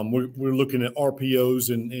 we're looking at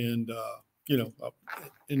RPOs and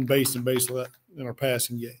in base in our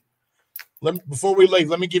passing game. Before we leave,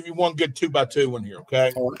 let me give you one good 2x2 one here,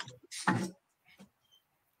 okay? All right.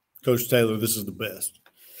 Coach Taylor, this is the best.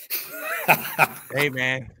 Hey,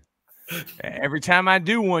 man. Every time I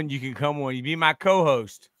do one, you can come on. You be my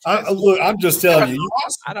co-host. Look, I'm just telling you.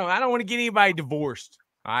 I don't want to get anybody divorced,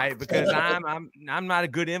 all right? Because I'm not a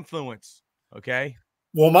good influence, okay?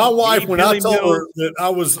 Well, my wife, when I told her that I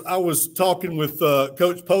was talking with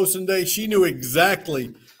Coach Poston today, she knew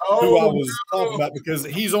exactly who I was talking about because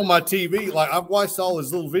he's on my TV. Like, I've watched all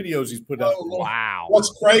his little videos he's put out. Wow.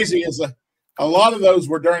 What's crazy is a lot of those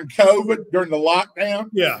were during COVID, during the lockdown.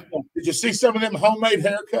 Yeah. Did you see some of them homemade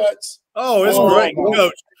haircuts? Oh, it's great,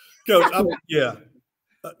 Coach. Yeah,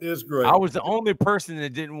 it's great. I was the only person that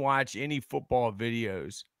didn't watch any football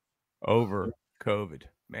videos over COVID,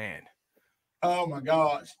 man. Oh my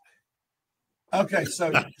gosh. Okay,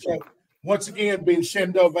 so once again, being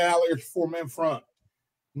Shenandoah Valley or 4-man front.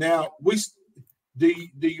 Now, do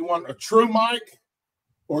you want a true mic,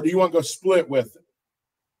 or do you want to go split with it?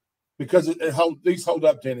 Because these hold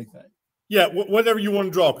up to anything. Yeah, whatever you want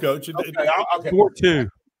to draw, Coach. Okay. 4-2.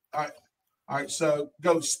 All right. So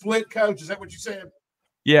go split, Coach. Is that what you said?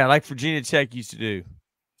 Yeah, like Virginia Tech used to do.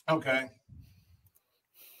 Okay.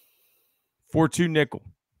 4-2 nickel.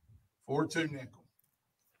 4-2 nickel.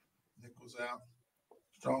 Nickel's out.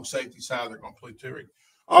 Strong safety side. They're going to play 2.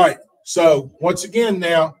 All right. So once again,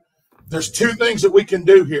 now there's 2 things that we can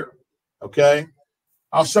do here. Okay.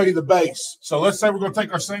 I'll show you the base. So let's say we're going to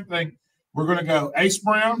take our same thing. We're going to go Ace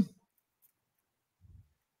Brown,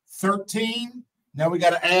 13. Now we got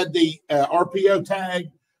to add the RPO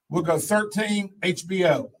tag. We'll go 13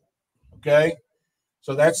 HBO. Okay.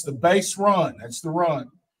 So that's the base run. That's the run.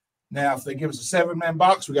 Now, if they give us a 7-man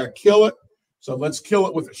box, we got to kill it. So let's kill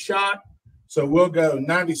it with a shot. So we'll go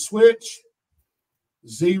 90 switch,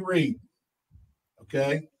 Z read.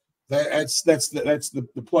 Okay. That's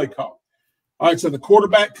the play call. All right. So the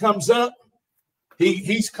quarterback comes up.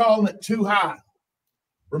 He's calling it too high.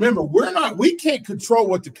 Remember, we can't control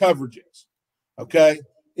what the coverage is. Okay.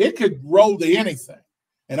 It could roll to anything.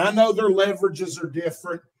 And I know their leverages are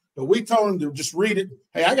different, but we told him to just read it.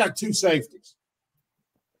 Hey, I got 2 safeties.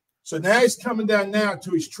 So now he's coming down now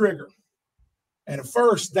to his trigger. And at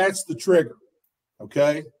first, that's the trigger.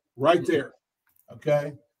 Okay. Right there.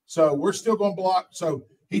 Okay. So we're still going to block. So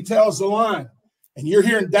he tells the line, and you're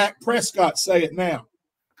hearing Dak Prescott say it now.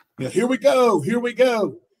 You know, here we go. Here we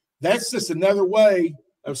go. That's just another way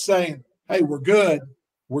of saying, hey, we're good.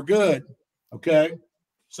 We're good. Okay.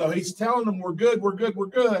 So he's telling them we're good. We're good. We're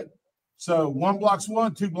good. So 1 blocks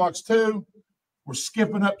 1, 2 blocks 2. We're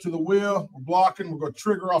skipping up to the wheel. We're blocking. We're going to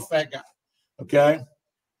trigger off that guy. Okay.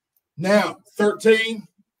 Now, 13,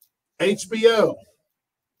 HBO.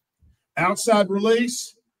 Outside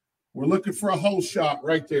release. We're looking for a hole shot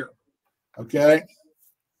right there. Okay.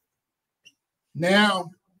 Now,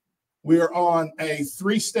 we are on a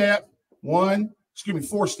 3-step.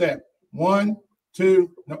 4-step. 1,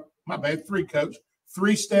 2, no, my bad, 3, Coach.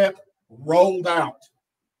 3-step rolled out.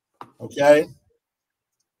 Okay.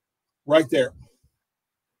 Right there.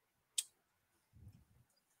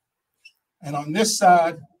 And on this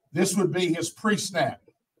side, this would be his pre-snap.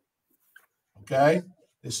 Okay.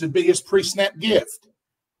 This would be his pre-snap gift.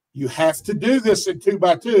 You have to do this in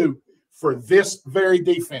 2x2 for this very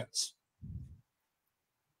defense.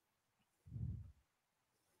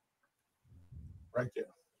 Right there.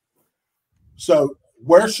 So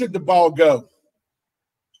where should the ball go?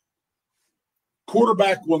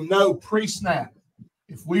 Quarterback will know pre-snap.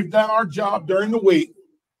 If we've done our job during the week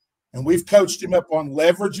and we've coached him up on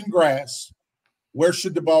leverage and grass, where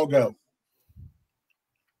should the ball go?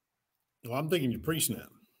 Well, I'm thinking your pre-snap.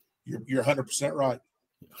 You're 100% right.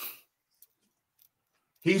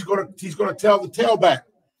 He's going to tell the tailback.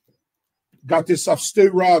 Got this off Stu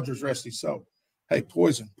Rogers, rest his soul. Hey,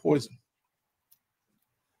 poison.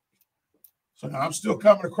 So now I'm still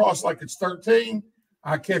coming across like it's 13.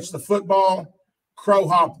 I catch the football, crow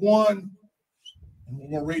hop 1, and we're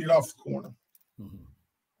going to read it off the corner. Mm-hmm.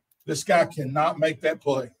 This guy cannot make that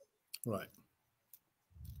play. Right.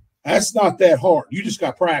 That's not that hard. You just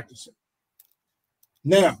got to practice it.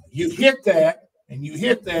 Now, you hit that, and you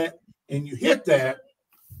hit that, and you hit that.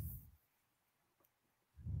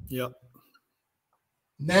 Yep.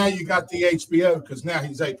 Now you got the HBO because now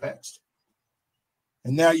he's apexed.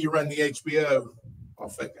 And now you run the HBO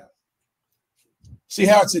off that guy. See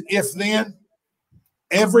how it's an if-then?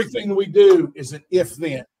 Everything we do is an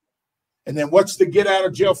if-then. And then what's the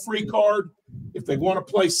get-out-of-jail-free card? If they want to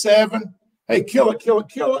play 7, hey, kill it, kill it,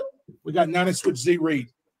 kill it. We got 90-switch Z read,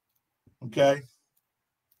 okay?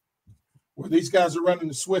 Where these guys are running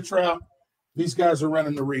the switch route, these guys are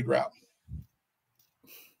running the read route.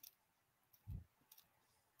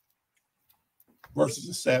 Versus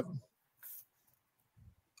a 7.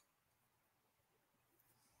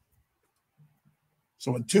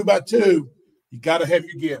 So in 2x2, you got to have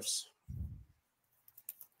your gifts.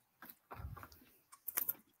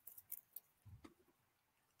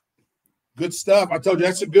 Good stuff. I told you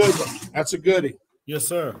that's a good one. That's a goodie. Yes,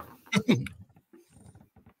 sir.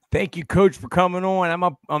 Thank you, Coach, for coming on.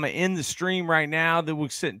 I'm gonna end the stream right now. Then we'll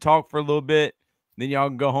sit and talk for a little bit. Then y'all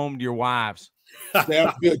can go home to your wives.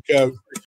 Sounds good, Coach.